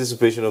in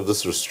anticipation of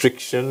this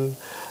restriction.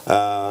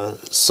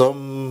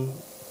 Some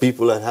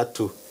people had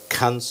to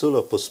cancel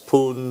or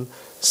postpone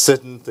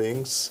certain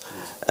things,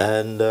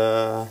 and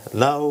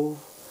now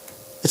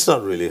it's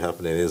not really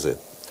happening, is it?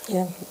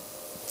 Yeah.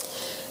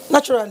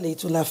 Naturally,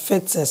 it will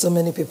affect so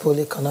many people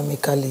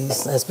economically,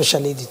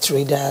 especially the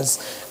traders,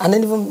 and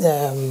then even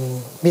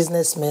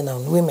businessmen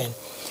and women.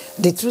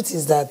 The truth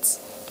is that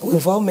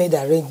we've all made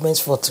arrangements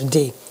for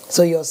today.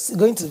 So you're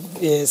going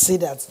to see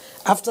that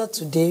after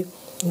today,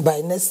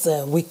 by next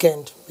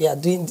weekend, we are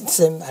doing the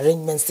same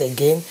arrangements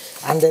again.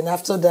 And then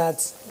after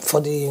that, for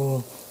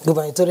the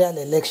gubernatorial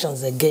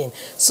elections again.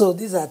 So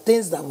these are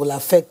things that will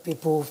affect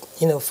people,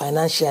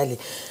 financially.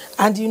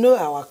 And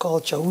our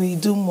culture, we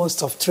do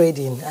most of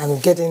trading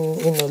and getting,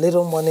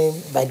 little money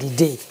by the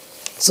day.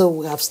 So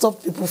we have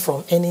stopped people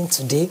from earning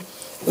today.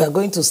 We are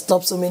going to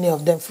stop so many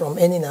of them from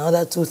earning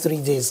another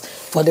 2-3 days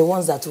for the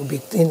ones that will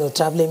be,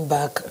 traveling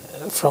back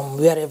from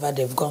wherever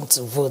they've gone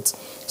to vote.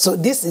 So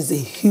this is a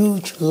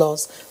huge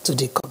loss to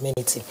the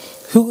community,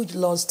 huge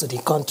loss to the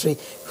country,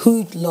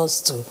 huge loss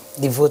to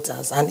the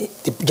voters and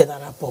the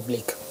general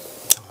public.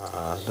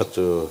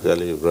 Dr.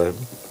 Gali Ibrahim,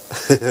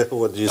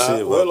 what do you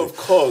say about Well, of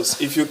course,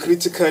 if you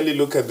critically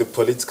look at the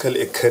political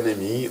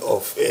economy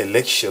of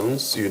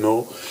elections, you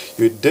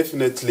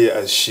definitely,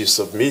 as she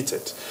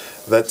submitted,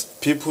 that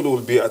people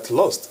will be at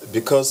loss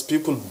because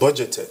people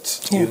budgeted,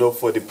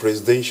 for the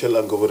presidential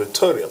and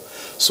gubernatorial.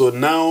 So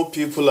now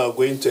people are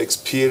going to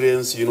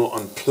experience,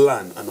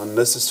 unplanned and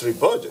unnecessary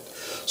budget.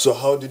 So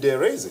how do they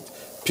raise it?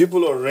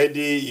 People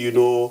already,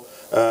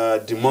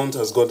 the month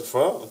has gone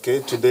far. Okay,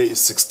 today is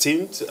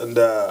 16th, and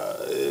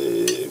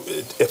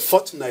a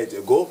fortnight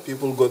ago,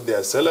 people got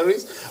their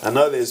salaries, and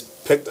now they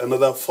expect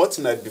another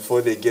fortnight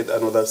before they get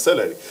another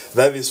salary.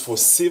 That is for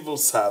civil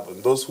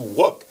servants, those who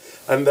work.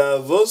 And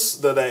those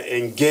that are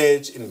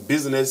engaged in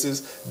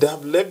businesses, they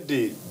have left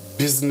the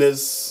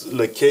business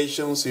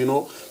locations,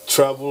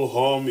 travel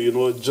home,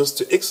 just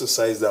to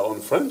exercise their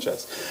own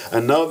franchise.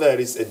 And now there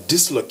is a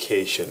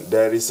dislocation.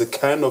 There is a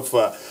kind of,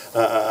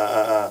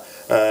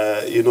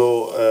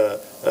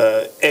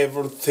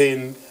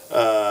 everything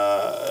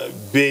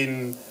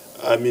being,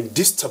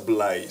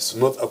 destabilized,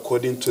 not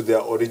according to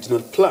their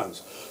original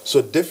plans.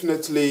 So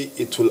definitely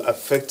it will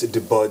affect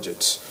the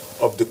budget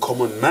of the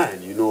common man,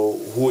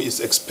 who is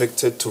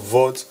expected to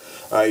vote,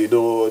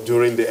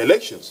 during the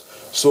elections.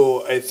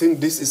 So I think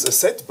this is a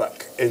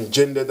setback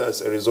engendered as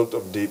a result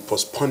of the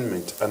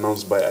postponement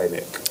announced by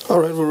INEC.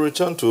 All right, we'll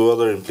return to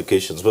other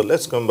implications, but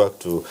let's come back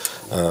to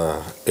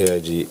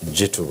AIG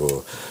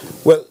Jitubo.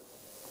 Well,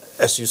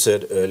 as you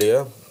said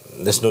earlier,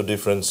 there's no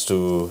difference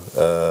to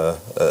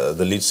the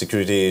lead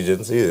security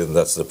agency, and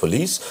that's the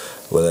police,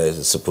 whether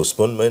it's a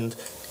postponement.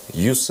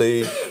 You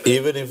say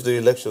even if the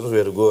elections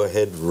were to go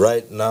ahead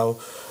right now,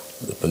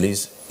 the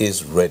police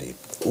is ready.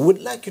 We'd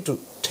like you to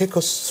take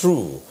us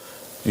through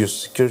your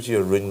security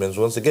arrangements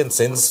once again,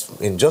 since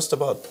in just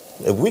about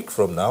a week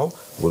from now,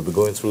 we'll be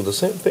going through the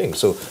same thing.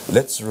 So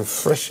let's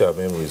refresh our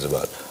memories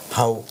about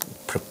how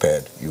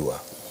prepared you are.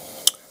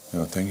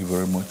 Thank you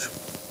very much.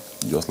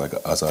 Just like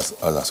as I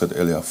said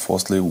earlier,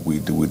 firstly, we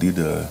did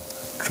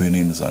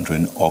trainings and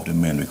training of the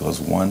men, because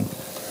one,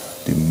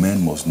 the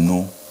men must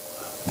know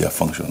their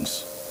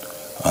functions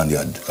and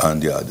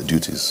their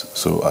duties.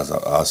 So as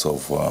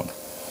of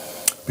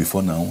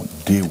before now,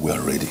 they were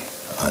ready,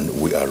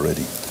 and we are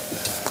ready.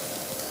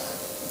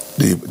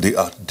 They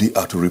are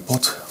to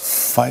report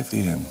 5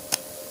 a.m.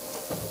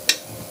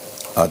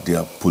 at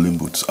their polling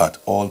booths, at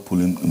all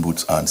polling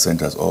booths and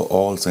centers, or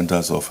all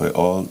centers of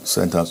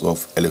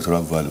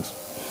electoral values.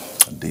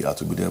 They are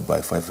to be there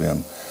by 5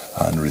 a.m.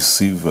 and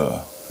receive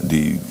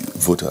the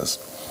voters.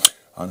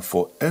 And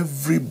for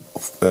every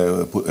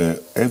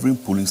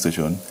polling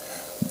station,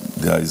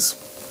 there are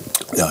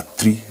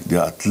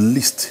at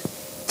least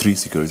 3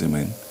 security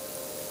men,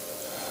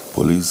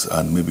 police,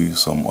 and maybe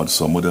some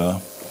other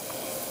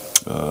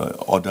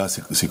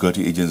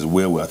security agents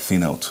where we are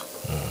thin out.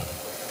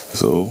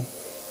 So,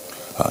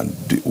 and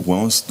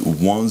once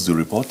they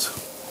report,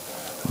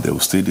 they will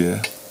stay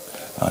there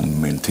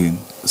and maintain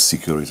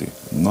security,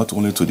 not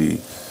only to the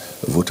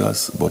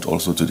voters but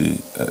also to the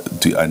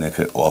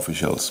INEC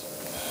officials.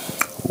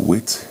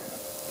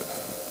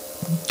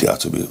 They are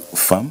to be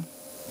firm,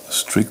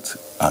 strict,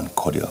 and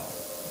cordial.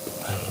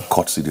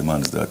 Courtesy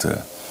demands that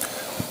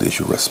they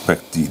should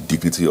respect the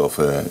dignity of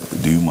the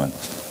human.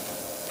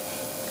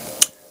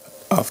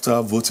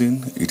 After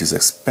voting, it is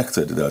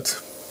expected that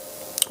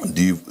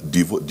the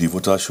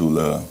voter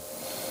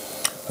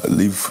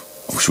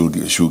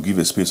should give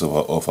a space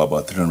of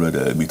about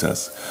 300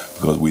 meters,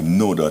 because we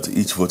know that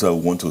each voter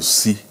wants to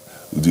see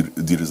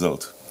the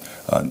result.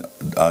 And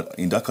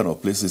in that kind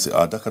of places,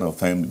 at that kind of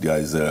time, there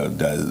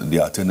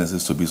are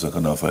tendencies to be some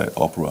kind of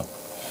uproar.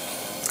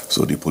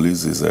 So the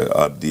police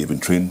they've been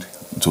trained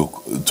to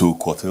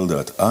curtail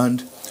that,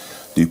 and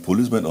the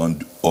policemen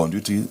on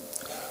duty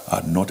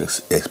are not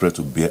expected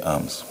to bear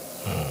arms.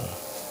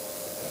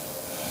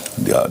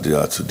 They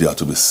are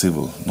to be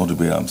civil, not to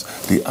bear arms.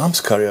 The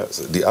arms carriers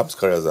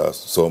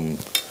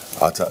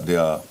they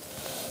are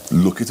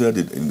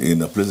located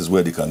in places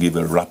where they can give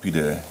a rapid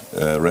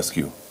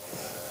rescue.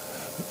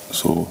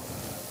 So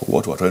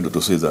what we're trying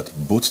to say is that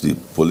both the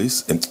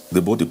police,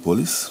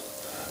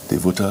 the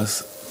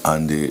voters,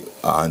 and the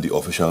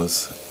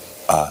officials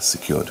are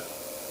secured.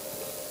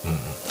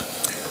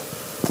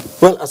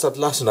 Well, as of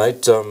last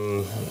night,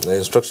 the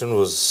instruction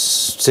was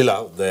still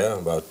out there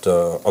about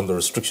on the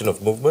restriction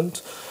of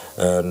movement,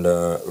 and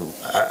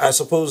I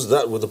suppose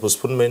that with the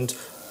postponement,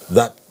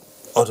 that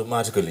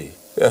automatically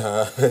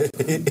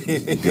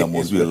there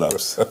must be a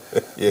lapse.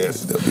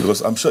 Yes,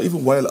 because I'm sure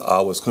even while I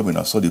was coming,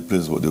 I saw the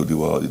place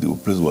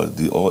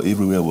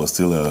everywhere was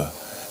still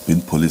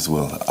being policed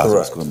well as I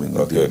was coming.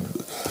 Okay.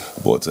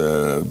 But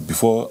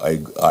before I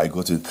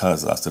got in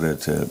cars, I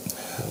started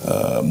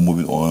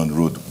moving on the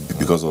road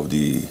because of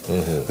the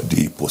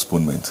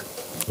postponement.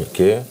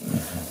 Okay,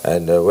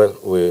 and well,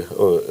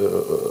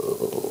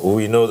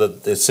 we know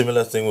that a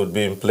similar thing would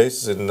be in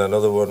place in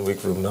another 1 week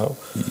from now.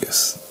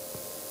 Yes,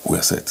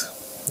 we're set.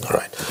 All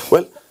right.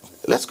 Well,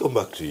 let's go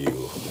back to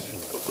you.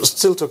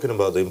 Still talking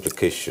about the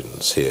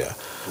implications here.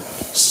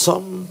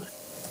 Some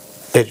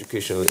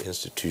educational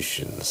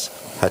institutions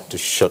had to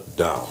shut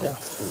down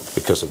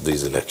because of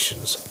these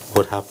elections.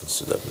 What happens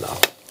to them now?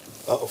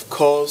 Of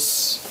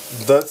course,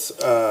 that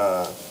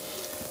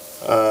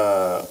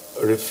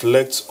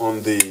reflects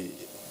on the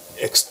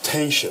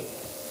extension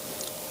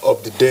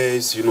of the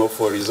days,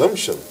 for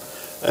resumption.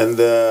 And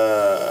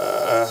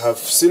I have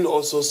seen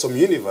also some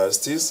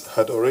universities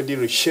had already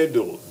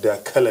rescheduled their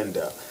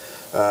calendar.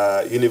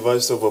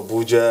 University of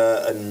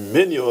Abuja and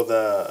many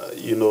other,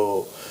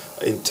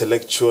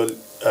 intellectual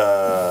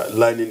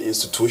learning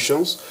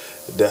institutions,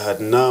 they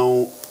had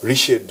now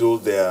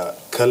rescheduled their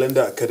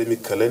calendar,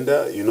 academic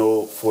calendar,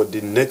 for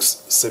the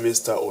next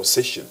semester or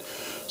session.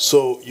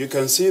 So you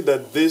can see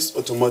that this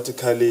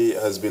automatically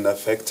has been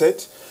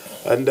affected.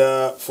 And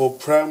for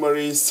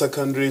primary,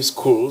 secondary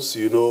schools,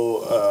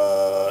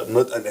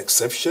 not an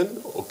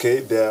exception, okay?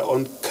 Their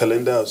own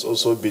calendar has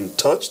also been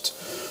touched.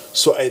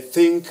 So I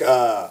think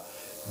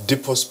the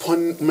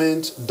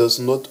postponement does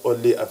not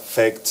only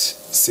affect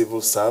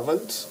civil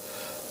servants,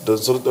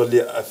 does not only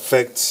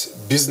affect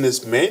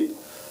businessmen,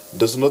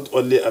 does not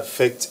only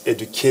affect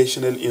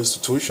educational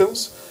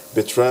institutions,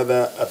 but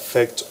rather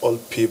affect all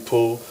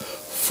people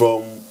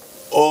from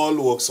all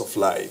walks of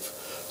life.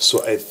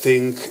 So I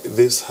think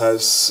this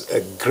has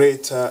a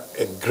greater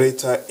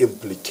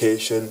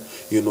implication,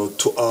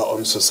 to our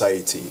own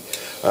society,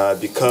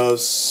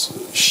 because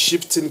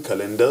shifting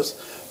calendars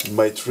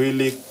might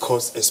really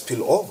cause a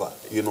spillover.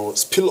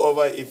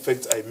 Spillover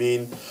effect, I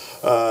mean,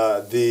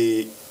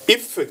 the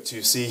effect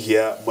you see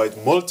here might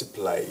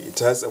multiply. It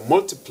has a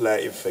multiplier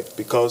effect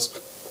because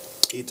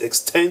it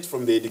extends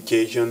from the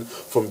education,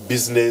 from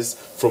business,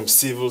 from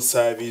civil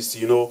service,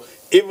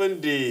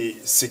 even the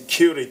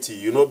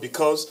security,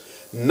 because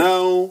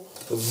now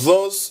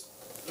those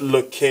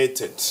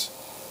located,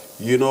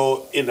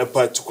 in a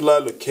particular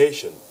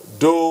location,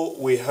 though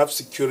we have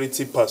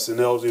security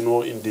personnel,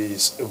 in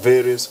these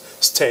various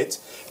states,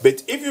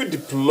 but if you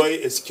deploy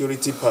a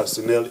security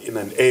personnel in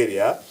an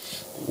area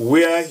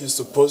where he's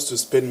supposed to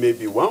spend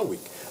maybe 1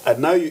 week, and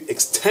now you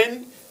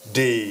extend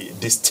the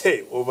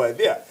stay over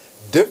there,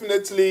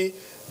 definitely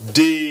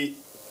the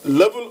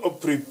level of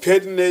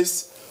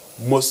preparedness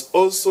must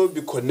also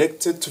be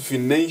connected to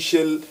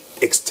financial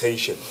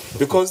extension,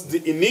 because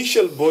the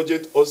initial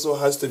budget also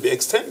has to be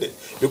extended,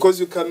 because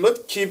you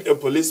cannot keep a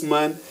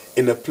policeman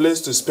in a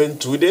place to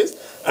spend 2 days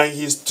and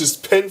he's to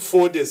spend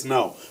 4 days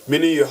now,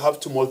 meaning you have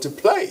to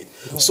multiply it.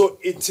 So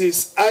it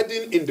is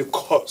adding in the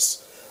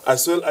cost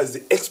as well as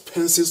the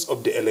expenses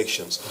of the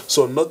elections.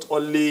 So not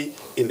only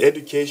in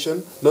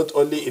education, not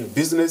only in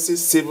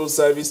businesses, civil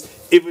service,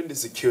 even the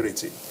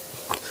security.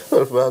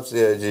 Well, perhaps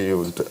the IG you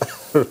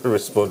would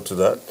respond to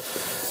that.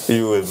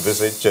 You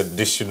envisage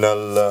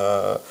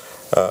additional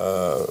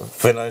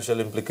financial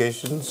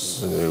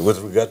implications with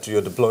regard to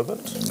your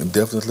deployment?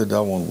 Definitely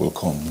that one will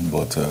come,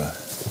 but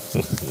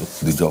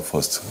the job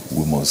first.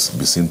 We must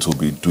be seen to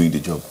be doing the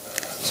job,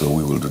 so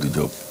we will do the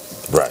job.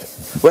 Right.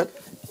 Well,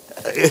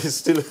 it's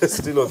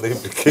still on the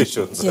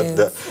implications.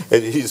 Yes.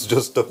 And he's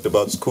just talked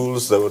about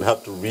schools that would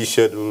have to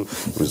reschedule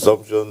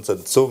resumptions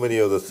and so many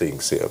other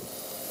things here.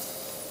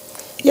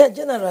 Yeah,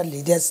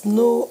 generally, there's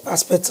no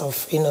aspect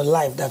of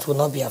life that will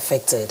not be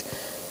affected.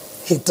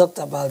 He talked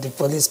about the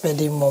police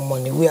spending more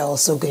money. We are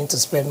also going to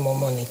spend more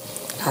money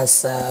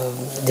as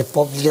the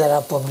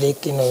general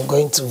public,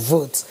 going to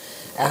vote.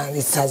 And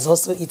it has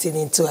also eaten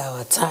into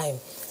our time,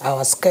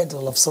 our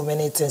schedule of so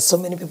many things. So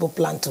many people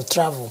plan to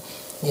travel.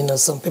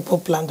 Some people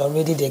planned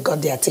already, they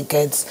got their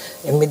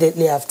tickets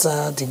immediately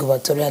after the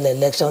gubernatorial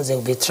elections, they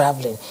will be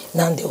traveling.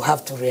 Now they will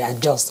have to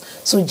readjust.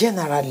 So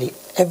generally,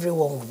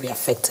 everyone will be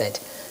affected,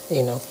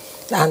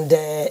 And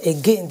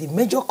again, the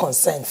major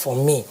concern for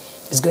me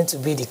is going to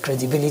be the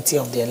credibility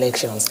of the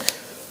elections.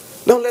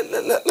 Now,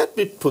 let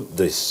me put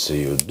this to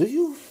you. Do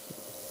you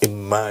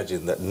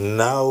imagine that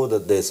now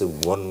that there's a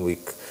 1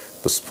 week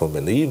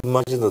postponement, do you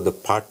imagine that the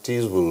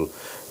parties will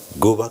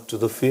go back to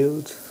the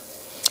field?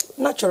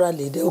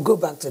 Naturally, they will go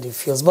back to the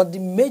fields. But the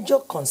major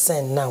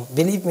concern now,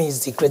 believe me, is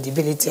the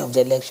credibility of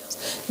the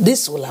elections.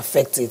 This will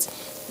affect it.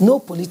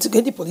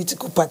 Any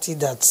political party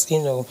that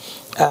will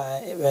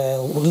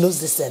lose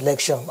this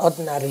election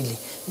ordinarily,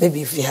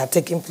 maybe if it had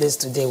taken place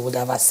today, would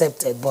have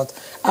accepted. But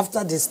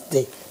after this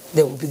day,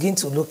 they will begin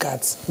to look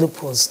at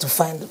loopholes to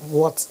find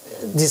what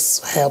this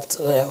helped,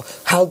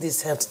 how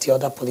this helped the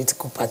other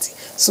political party.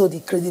 So the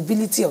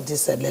credibility of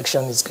this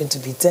election is going to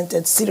be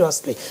tainted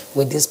seriously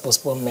with this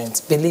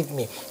postponement. Believe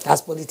me,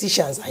 as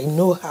politicians, I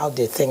know how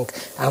they think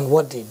and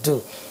what they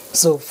do.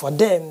 So for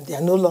them, they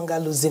are no longer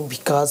losing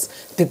because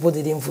people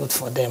didn't vote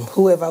for them.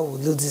 Whoever will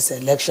lose this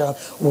election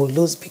will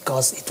lose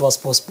because it was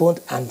postponed,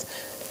 and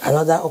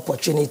another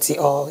opportunity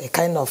or a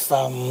kind of,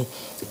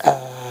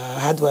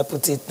 how do I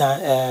put it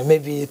now,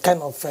 maybe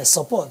kind of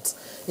support,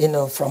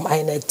 from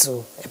INEC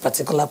to a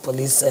particular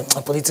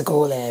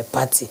political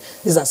party.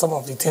 These are some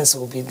of the things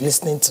we'll be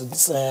listening to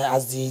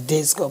as the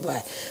days go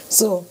by.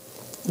 So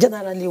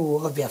generally, we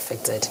will all be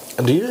affected.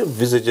 And do you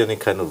envisage any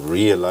kind of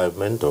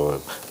realignment,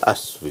 or,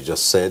 as we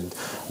just said,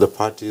 the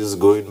parties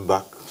going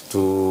back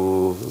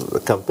to the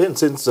campaign,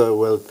 since,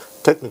 well,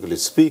 technically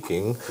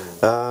speaking,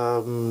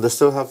 they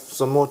still have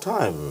some more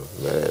time?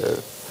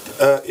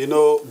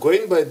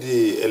 Going by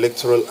the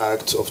Electoral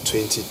Act of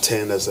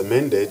 2010 as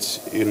amended,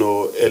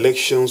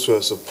 elections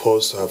were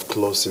supposed to have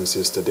closed since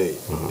yesterday,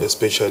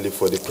 especially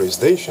for the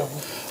presidential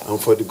and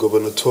for the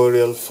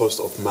gubernatorial 1st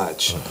of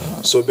March.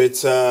 So,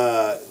 but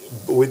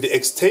with the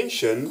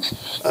extension,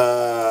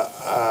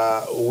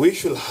 we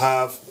should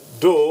have,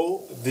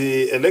 though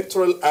the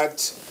Electoral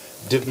Act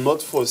did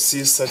not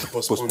foresee such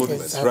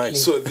postponement. Exactly. Right.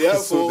 So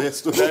therefore,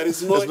 there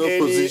is no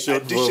any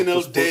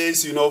additional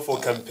days, for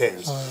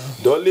campaigns.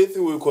 The only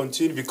thing we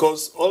continue,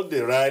 because all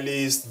the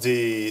rallies,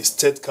 the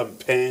state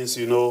campaigns,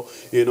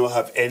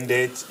 have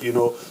ended,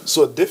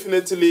 So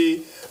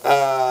definitely,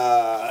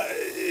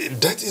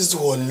 that is the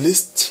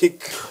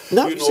holistic.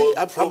 Now, see,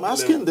 I'm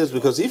asking this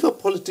because if a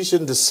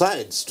politician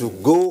decides to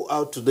go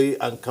out today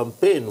and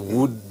campaign,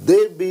 would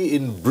they be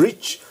in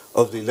breach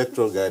of the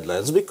electoral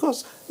guidelines?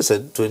 Because I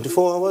said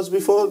 24 hours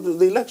before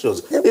the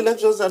elections. The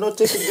elections are not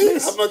taking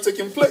place. Have not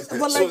taken place.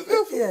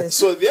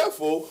 So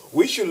therefore,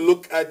 we should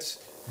look at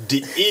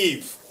the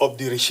eve of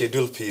the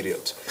rescheduled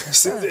period.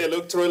 Since the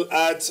Electoral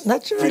Act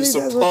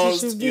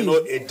presupposed,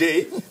 a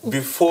day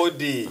before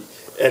the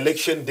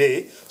election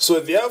day. So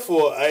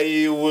therefore,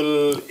 I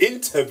will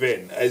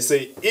intervene. I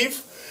say,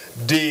 if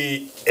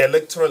the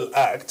Electoral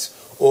Act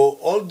or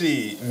all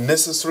the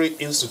necessary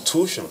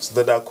institutions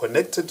that are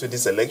connected to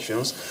these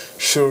elections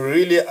should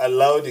really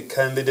allow the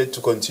candidate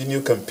to continue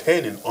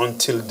campaigning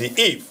until the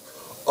eve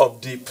of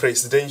the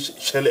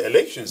presidential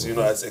elections,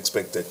 as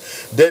expected.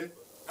 Then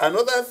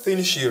another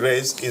thing she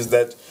raised is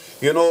that,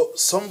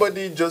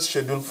 somebody just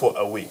scheduled for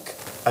a week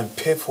and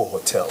pay for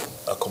hotel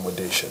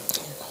accommodation.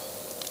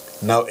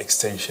 Now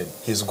extension.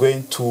 He's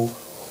going to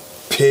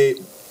pay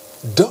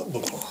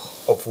double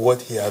of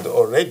what he had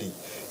already,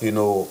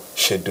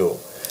 scheduled.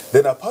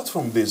 Then apart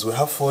from this, we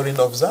have foreign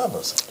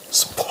observers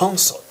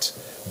sponsored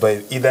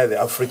by either the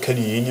African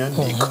Union,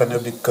 the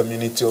Economic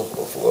Community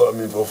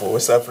of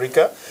West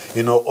Africa,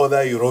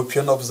 other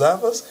European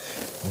observers.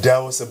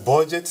 There was a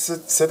budget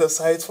set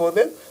aside for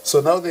them. So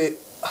now they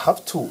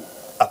have to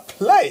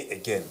apply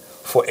again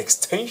for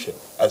extension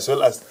as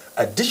well as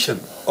addition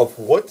of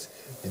what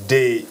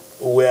they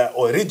were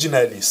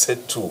originally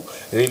set to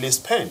really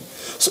spend.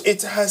 So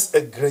it has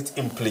a great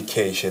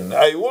implication.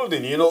 I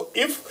wouldn't,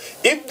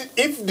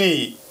 if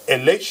the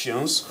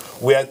elections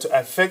were to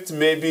affect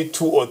maybe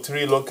 2 or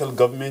 3 local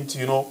governments,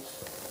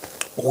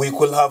 we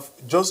could have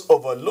just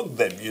overlooked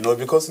them,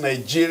 because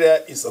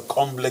Nigeria is a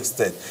complex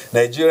state.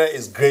 Nigeria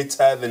is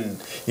greater than,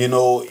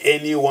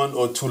 any 1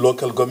 or 2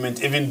 local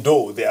governments, even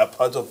though they are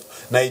part of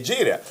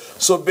Nigeria.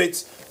 So,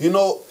 but,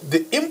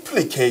 the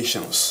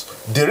implications,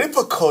 the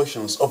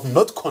repercussions of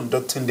not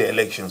conducting the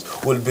elections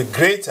will be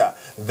greater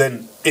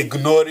than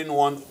ignoring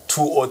 1,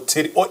 2, or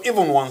 3, or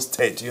even 1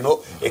 state,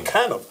 a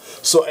kind of.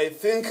 So I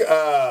think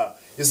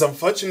it's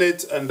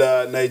unfortunate, and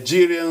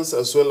Nigerians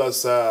as well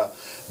as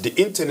the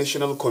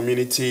international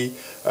community,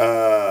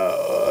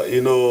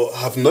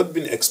 have not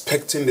been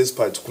expecting this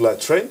particular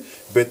trend.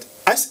 But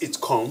as it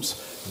comes,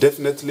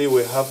 definitely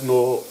we have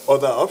no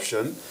other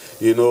option,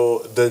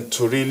 than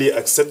to really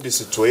accept the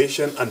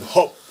situation and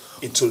hope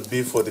it will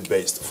be for the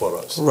best for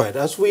us. Right.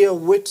 As we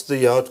await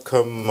the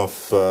outcome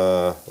of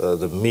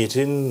the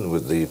meeting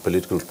with the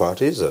political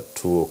parties at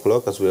 2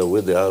 o'clock, as we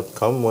await the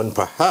outcome, when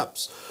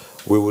perhaps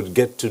we would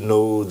get to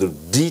know the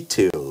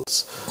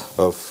details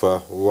of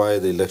why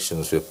the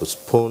elections were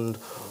postponed,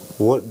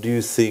 what do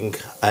you think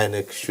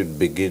INEC should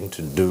begin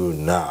to do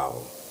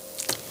now?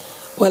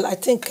 Well, I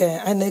think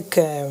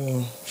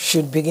INEC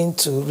should begin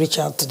to reach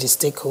out to the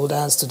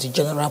stakeholders, to the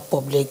general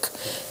public.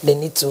 They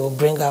need to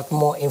bring out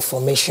more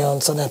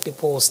information so that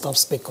people will stop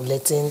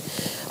speculating.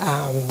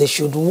 They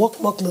should work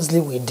more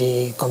closely with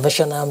the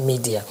conventional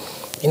media.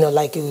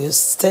 Like you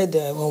said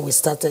when we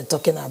started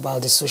talking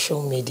about the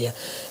social media,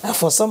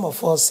 for some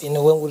of us,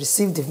 when we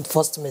received the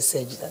first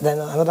message, then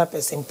another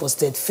person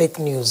posted fake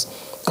news,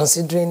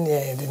 considering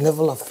the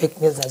level of fake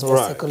news that's been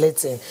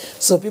circulating.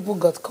 So people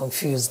got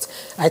confused.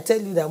 I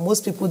tell you that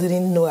most people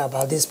didn't know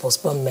about this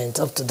postponement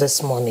up to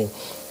this morning.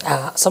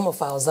 Some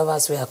of our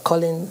observers were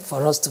calling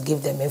for us to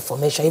give them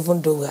information,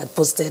 even though we had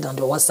posted on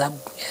the WhatsApp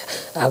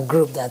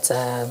group that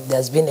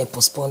there's been a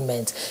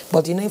postponement.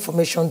 But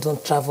information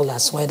don't travel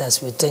as wide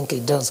as we think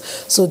it does.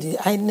 So the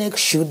INEC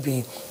should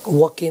be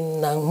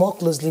working more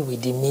closely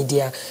with the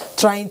media,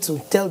 trying to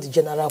tell the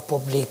general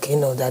public,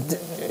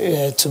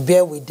 that to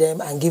bear with them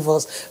and give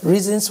us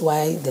reasons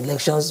why the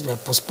elections were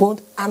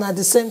postponed, and at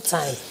the same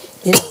time,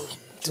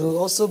 to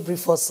also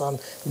brief us on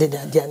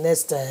their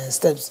next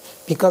steps.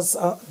 Because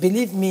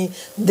believe me,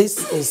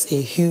 this is a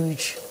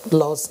huge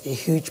loss, a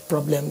huge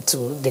problem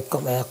to the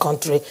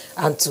country,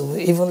 and to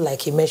even,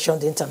 like he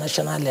mentioned, the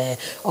international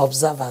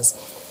observers.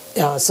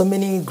 So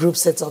many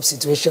groups set up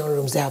situation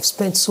rooms. They have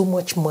spent so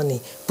much money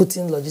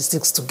putting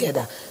logistics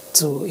together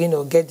to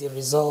get the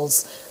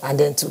results, and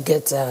then to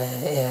get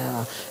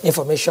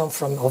information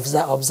from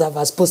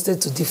observers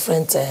posted to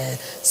different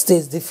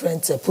states,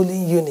 different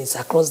polling units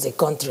across the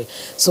country.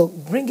 So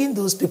bringing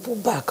those people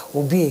back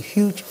will be a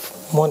huge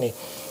money.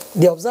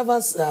 The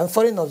observers,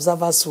 foreign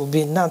observers, will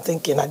be now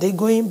thinking, are they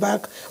going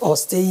back or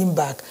staying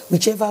back?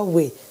 Whichever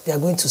way, they are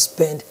going to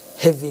spend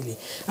heavily.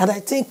 And I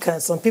think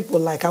some people,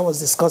 like I was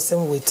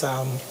discussing with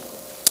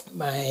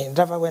my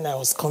driver when I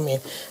was coming,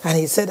 and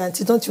he said,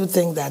 Auntie, don't you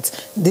think that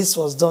this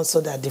was done so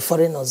that the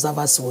foreign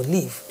observers will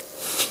leave,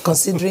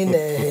 considering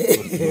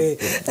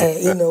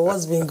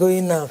what's been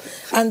going on?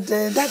 And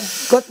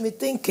that got me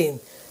thinking.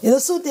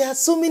 So there are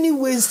so many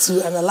ways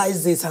to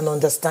analyze this and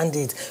understand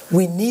it.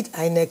 We need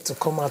INEC to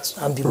come out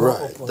and be more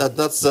open.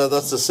 That's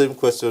the same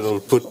question we'll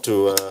put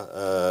to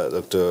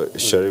Dr.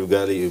 Sharif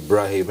Gali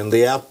Ibrahim. In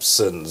the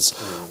absence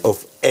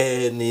of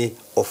any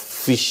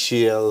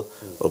official,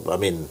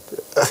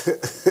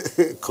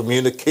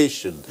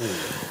 communication,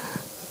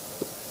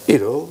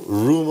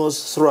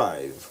 rumors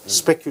thrive,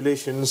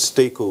 speculations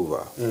take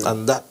over,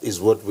 and that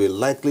is what we're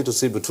likely to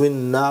see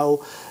between now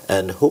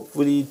and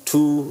hopefully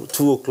 2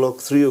 o'clock,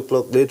 3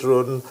 o'clock later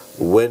on,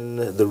 when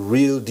the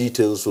real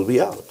details will be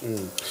out.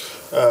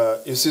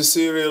 You see,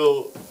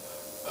 Cyril,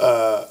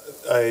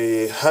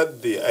 I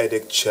had the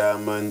IDEC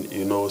chairman,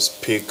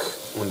 speak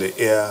on the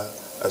air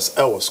as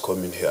I was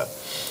coming here.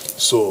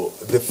 So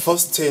the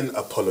first thing,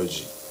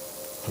 apology,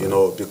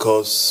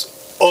 because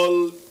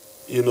all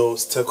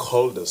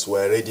stakeholders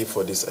were ready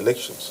for these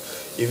elections.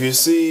 If you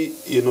see,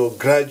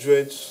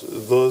 graduates,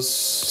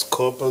 those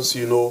corpus,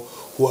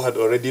 who had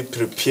already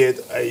prepared,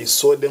 I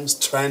saw them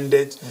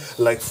stranded,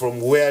 like from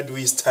where do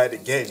we start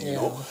again,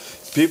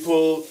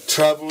 People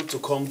traveled to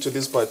come to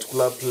this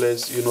particular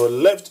place,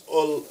 left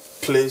all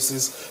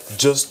places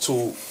just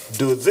to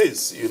do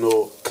this,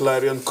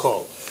 clarion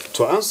call,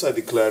 to answer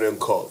the clarion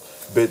call,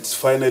 but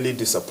finally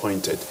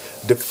disappointed.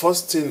 The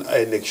first thing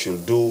INEC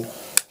should do,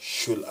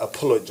 should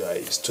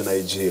apologize to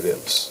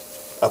Nigerians.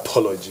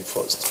 Apology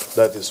first.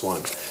 That is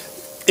one.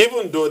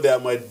 Even though there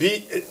might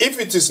be, if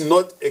it is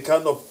not a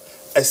kind of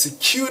a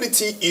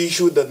security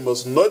issue that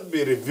must not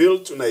be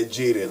revealed to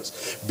Nigerians,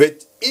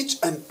 but each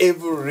and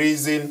every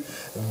reason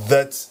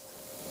that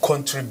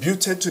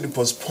contributed to the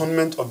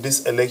postponement of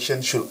this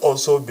election should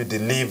also be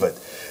delivered.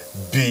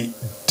 be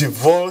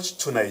divulged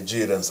to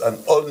Nigerians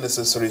and all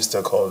necessary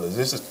stakeholders.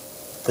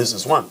 This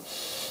is one.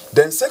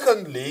 Then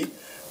secondly,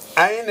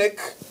 INEC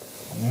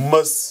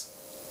must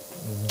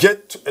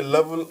get to a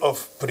level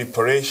of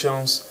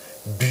preparations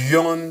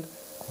beyond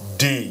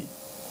the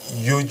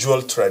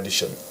usual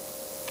tradition,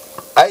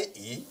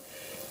 i.e.,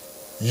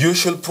 you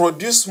should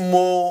produce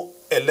more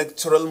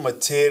electoral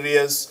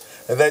materials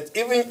that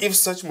even if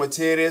such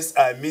materials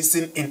are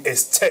missing in a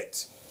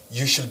state,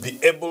 you should be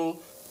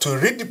able to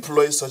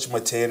redeploy such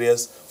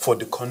materials for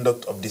the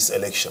conduct of these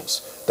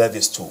elections. That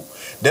is two.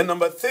 Then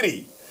number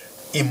three,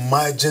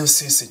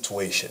 emergency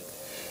situation.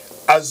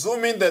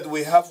 Assuming that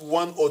we have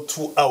 1 or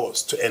 2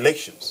 hours to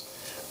elections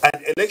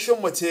and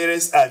election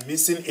materials are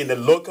missing in a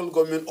local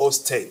government or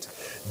state,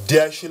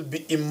 there should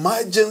be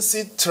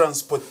emergency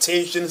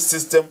transportation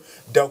system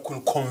that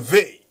could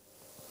convey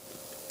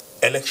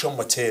election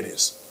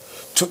materials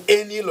to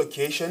any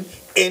location,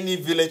 any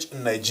village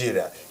in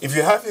Nigeria. If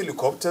you have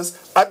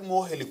helicopters, add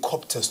more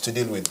helicopters to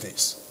deal with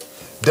this.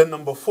 Then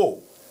number 4,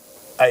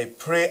 I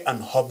pray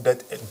and hope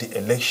that the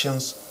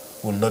elections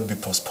will not be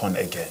postponed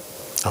again.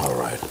 All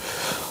right.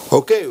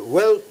 Okay,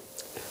 well,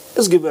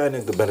 let's give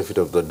INEC the benefit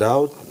of the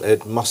doubt.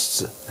 It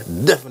must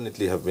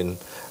definitely have been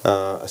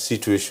a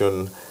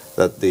situation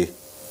that they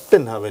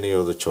didn't have any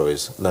other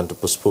choice than to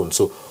postpone.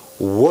 So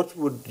what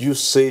would you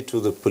say to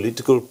the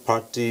political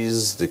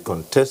parties, the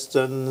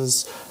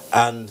contestants,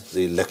 and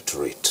the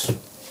electorate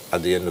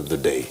at the end of the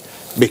day?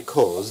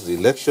 Because the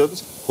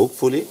elections,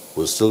 hopefully,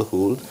 will still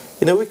hold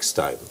in a week's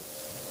time.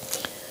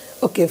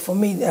 Okay, for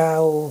me,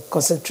 I'll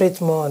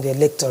concentrate more on the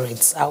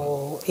electorates. I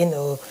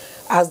will,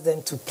 ask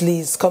them to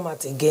please come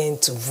out again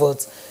to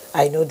vote.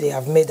 I know they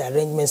have made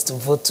arrangements to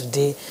vote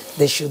today.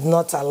 They should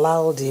not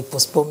allow the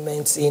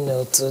postponement,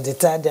 to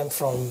deter them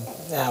from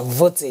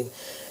voting.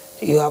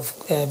 You have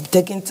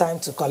taken time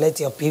to collect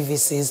your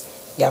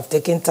PVCs. You have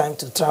taken time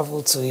to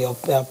travel to your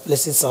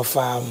places of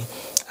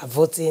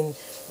voting.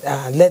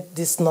 Let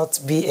this not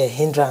be a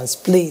hindrance.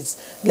 Please,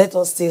 let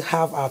us still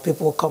have our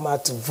people come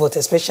out to vote,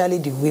 especially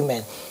the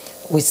women.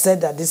 We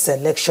said that this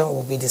election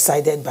will be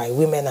decided by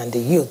women and the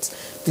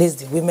youth. Please,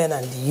 the women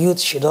and the youth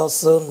should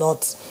also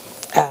not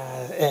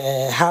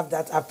have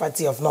that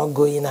apathy of not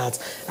going out.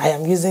 I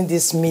am using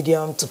this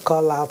medium to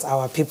call out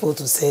our people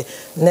to say,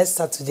 next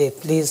Saturday,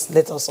 please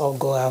let us all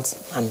go out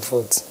and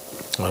vote.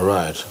 All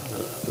right.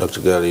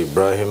 Dr. Gali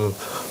Ibrahim,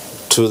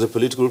 to the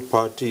political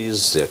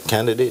parties, their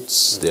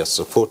candidates, their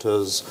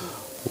supporters,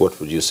 what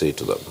would you say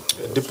to them?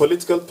 The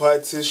political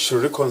parties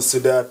should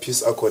reconsider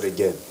peace accord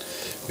again,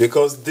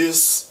 because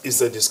this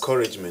is a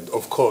discouragement,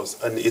 of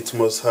course, and it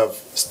must have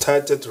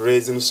started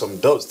raising some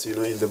dust,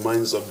 in the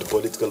minds of the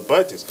political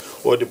parties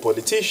or the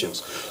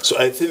politicians. So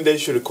I think they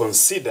should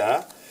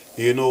consider,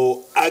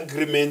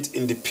 agreement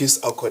in the peace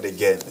accord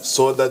again,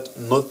 so that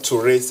not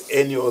to raise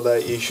any other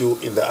issue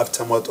in the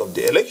aftermath of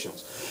the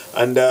elections.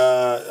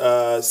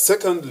 And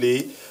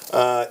secondly,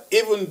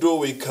 even though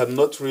we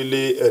cannot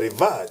really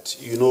revert,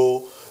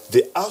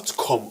 the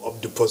outcome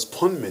of the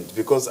postponement,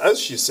 because as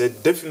she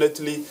said,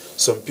 definitely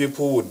some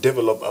people would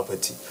develop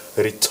apathy,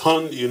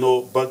 return,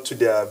 back to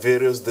their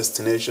various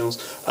destinations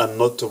and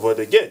not to vote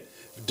again.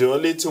 The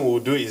only thing we'll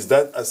do is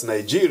that as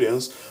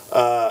Nigerians,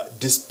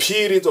 the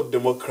spirit of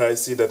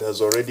democracy that has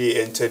already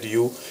entered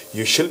you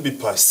should be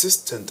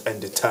persistent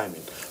and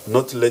determined,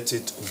 not let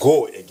it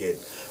go again.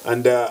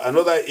 And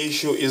another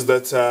issue is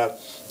that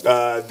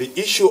the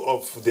issue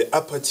of the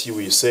apathy,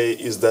 we say,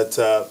 is that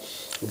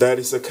there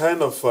is a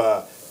kind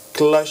of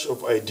clash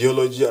of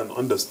ideology and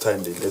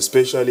understanding,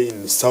 especially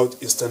in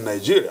southeastern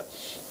Nigeria.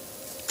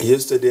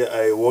 Yesterday,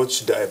 I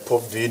watched the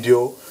IPOP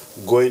video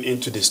going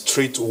into the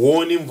street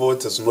warning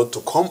voters not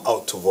to come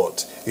out to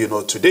vote,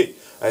 today.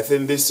 I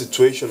think this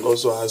situation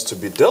also has to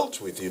be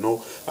dealt with,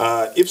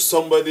 If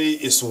somebody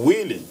is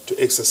willing to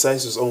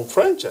exercise his own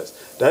franchise,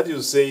 that is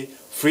to say,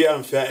 free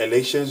and fair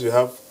elections, you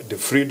have the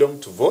freedom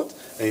to vote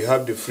and you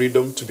have the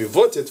freedom to be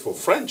voted for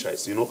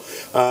franchise,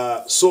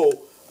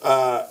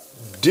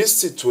 this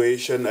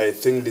situation, I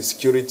think the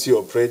security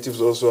operatives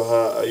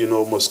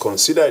also, must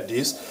consider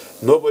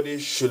this. Nobody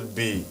should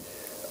be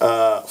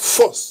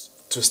forced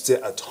to stay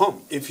at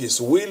home if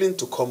he's willing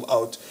to come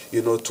out,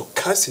 to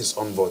cast his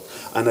own vote.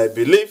 And I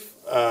believe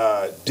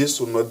this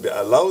will not be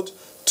allowed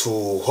to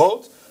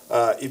hold.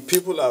 If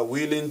people are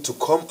willing to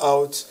come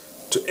out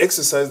to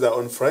exercise their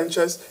own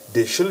franchise,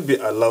 they should be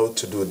allowed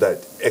to do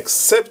that,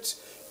 except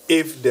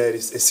if there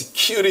is a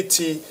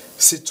security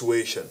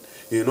situation,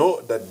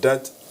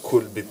 that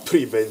could be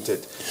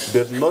prevented,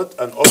 but not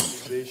an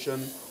organization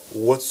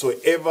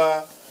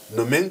whatsoever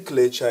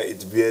nomenclature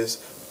it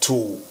bears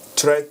to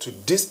try to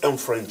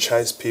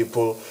disenfranchise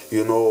people,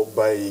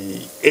 by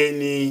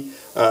any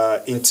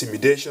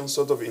intimidation,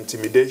 sort of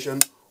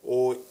intimidation,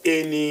 or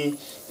any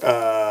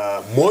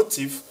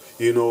motive,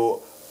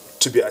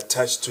 to be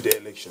attached to the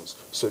elections.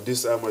 So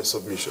these are my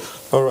submissions.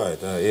 All right,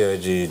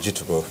 AIG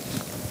Jitubo,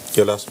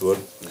 your last word.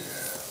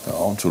 I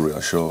want to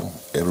reassure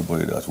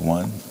everybody that,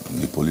 one,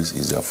 the police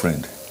is their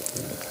friend.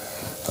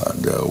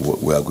 And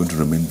we are going to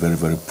remain very,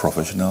 very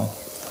professional,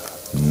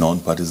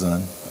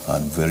 non-partisan,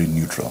 and very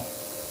neutral.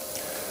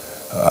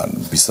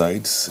 And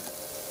besides,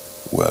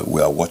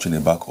 we are watching the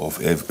back of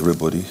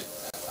everybody,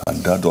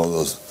 and that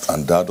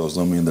does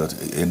not mean that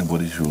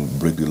anybody should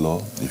break the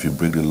law. If you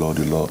break the law,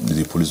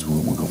 the police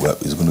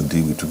is going to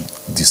deal with you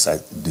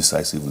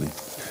decisively.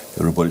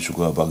 Everybody should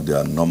go about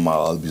their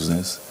normal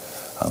business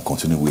and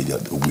continue with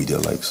their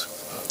lives.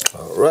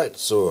 All right,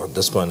 so at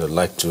this point I'd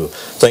like to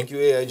thank you,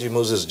 AIG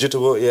Moses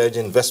Jitobo, AIG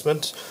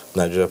Investment,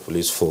 Nigeria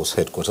Police Force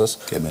Headquarters.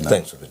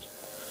 Thanks for it.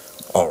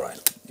 All right.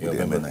 You're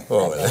an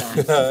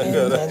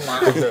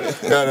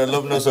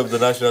alumnus of the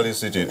National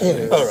Institute.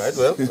 Yes. All right,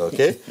 well,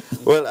 okay.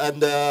 Well,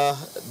 and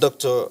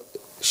Dr.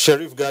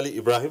 Sharif Gali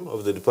Ibrahim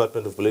of the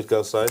Department of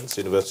Political Science,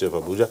 University of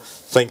Abuja,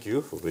 thank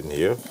you for being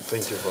here.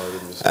 Thank you for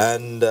having me.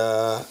 And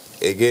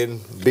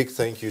again, big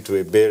thank you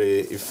to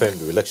Ebere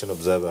Ifemdu, election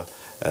observer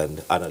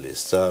and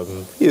analyst.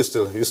 You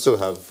still have you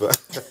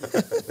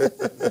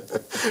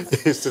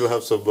still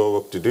have some more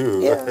work to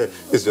do. Yeah.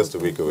 It's just a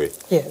week away.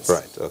 Yes.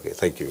 Right. Okay.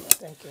 Thank you.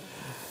 Thank you.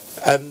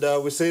 And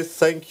we say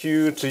thank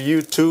you to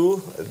you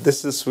too.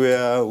 This is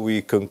where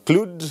we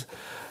conclude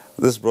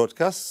this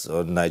broadcast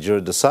on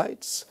Nigeria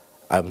Decides.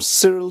 I'm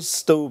Cyril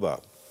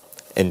Stober.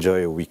 Enjoy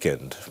your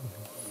weekend.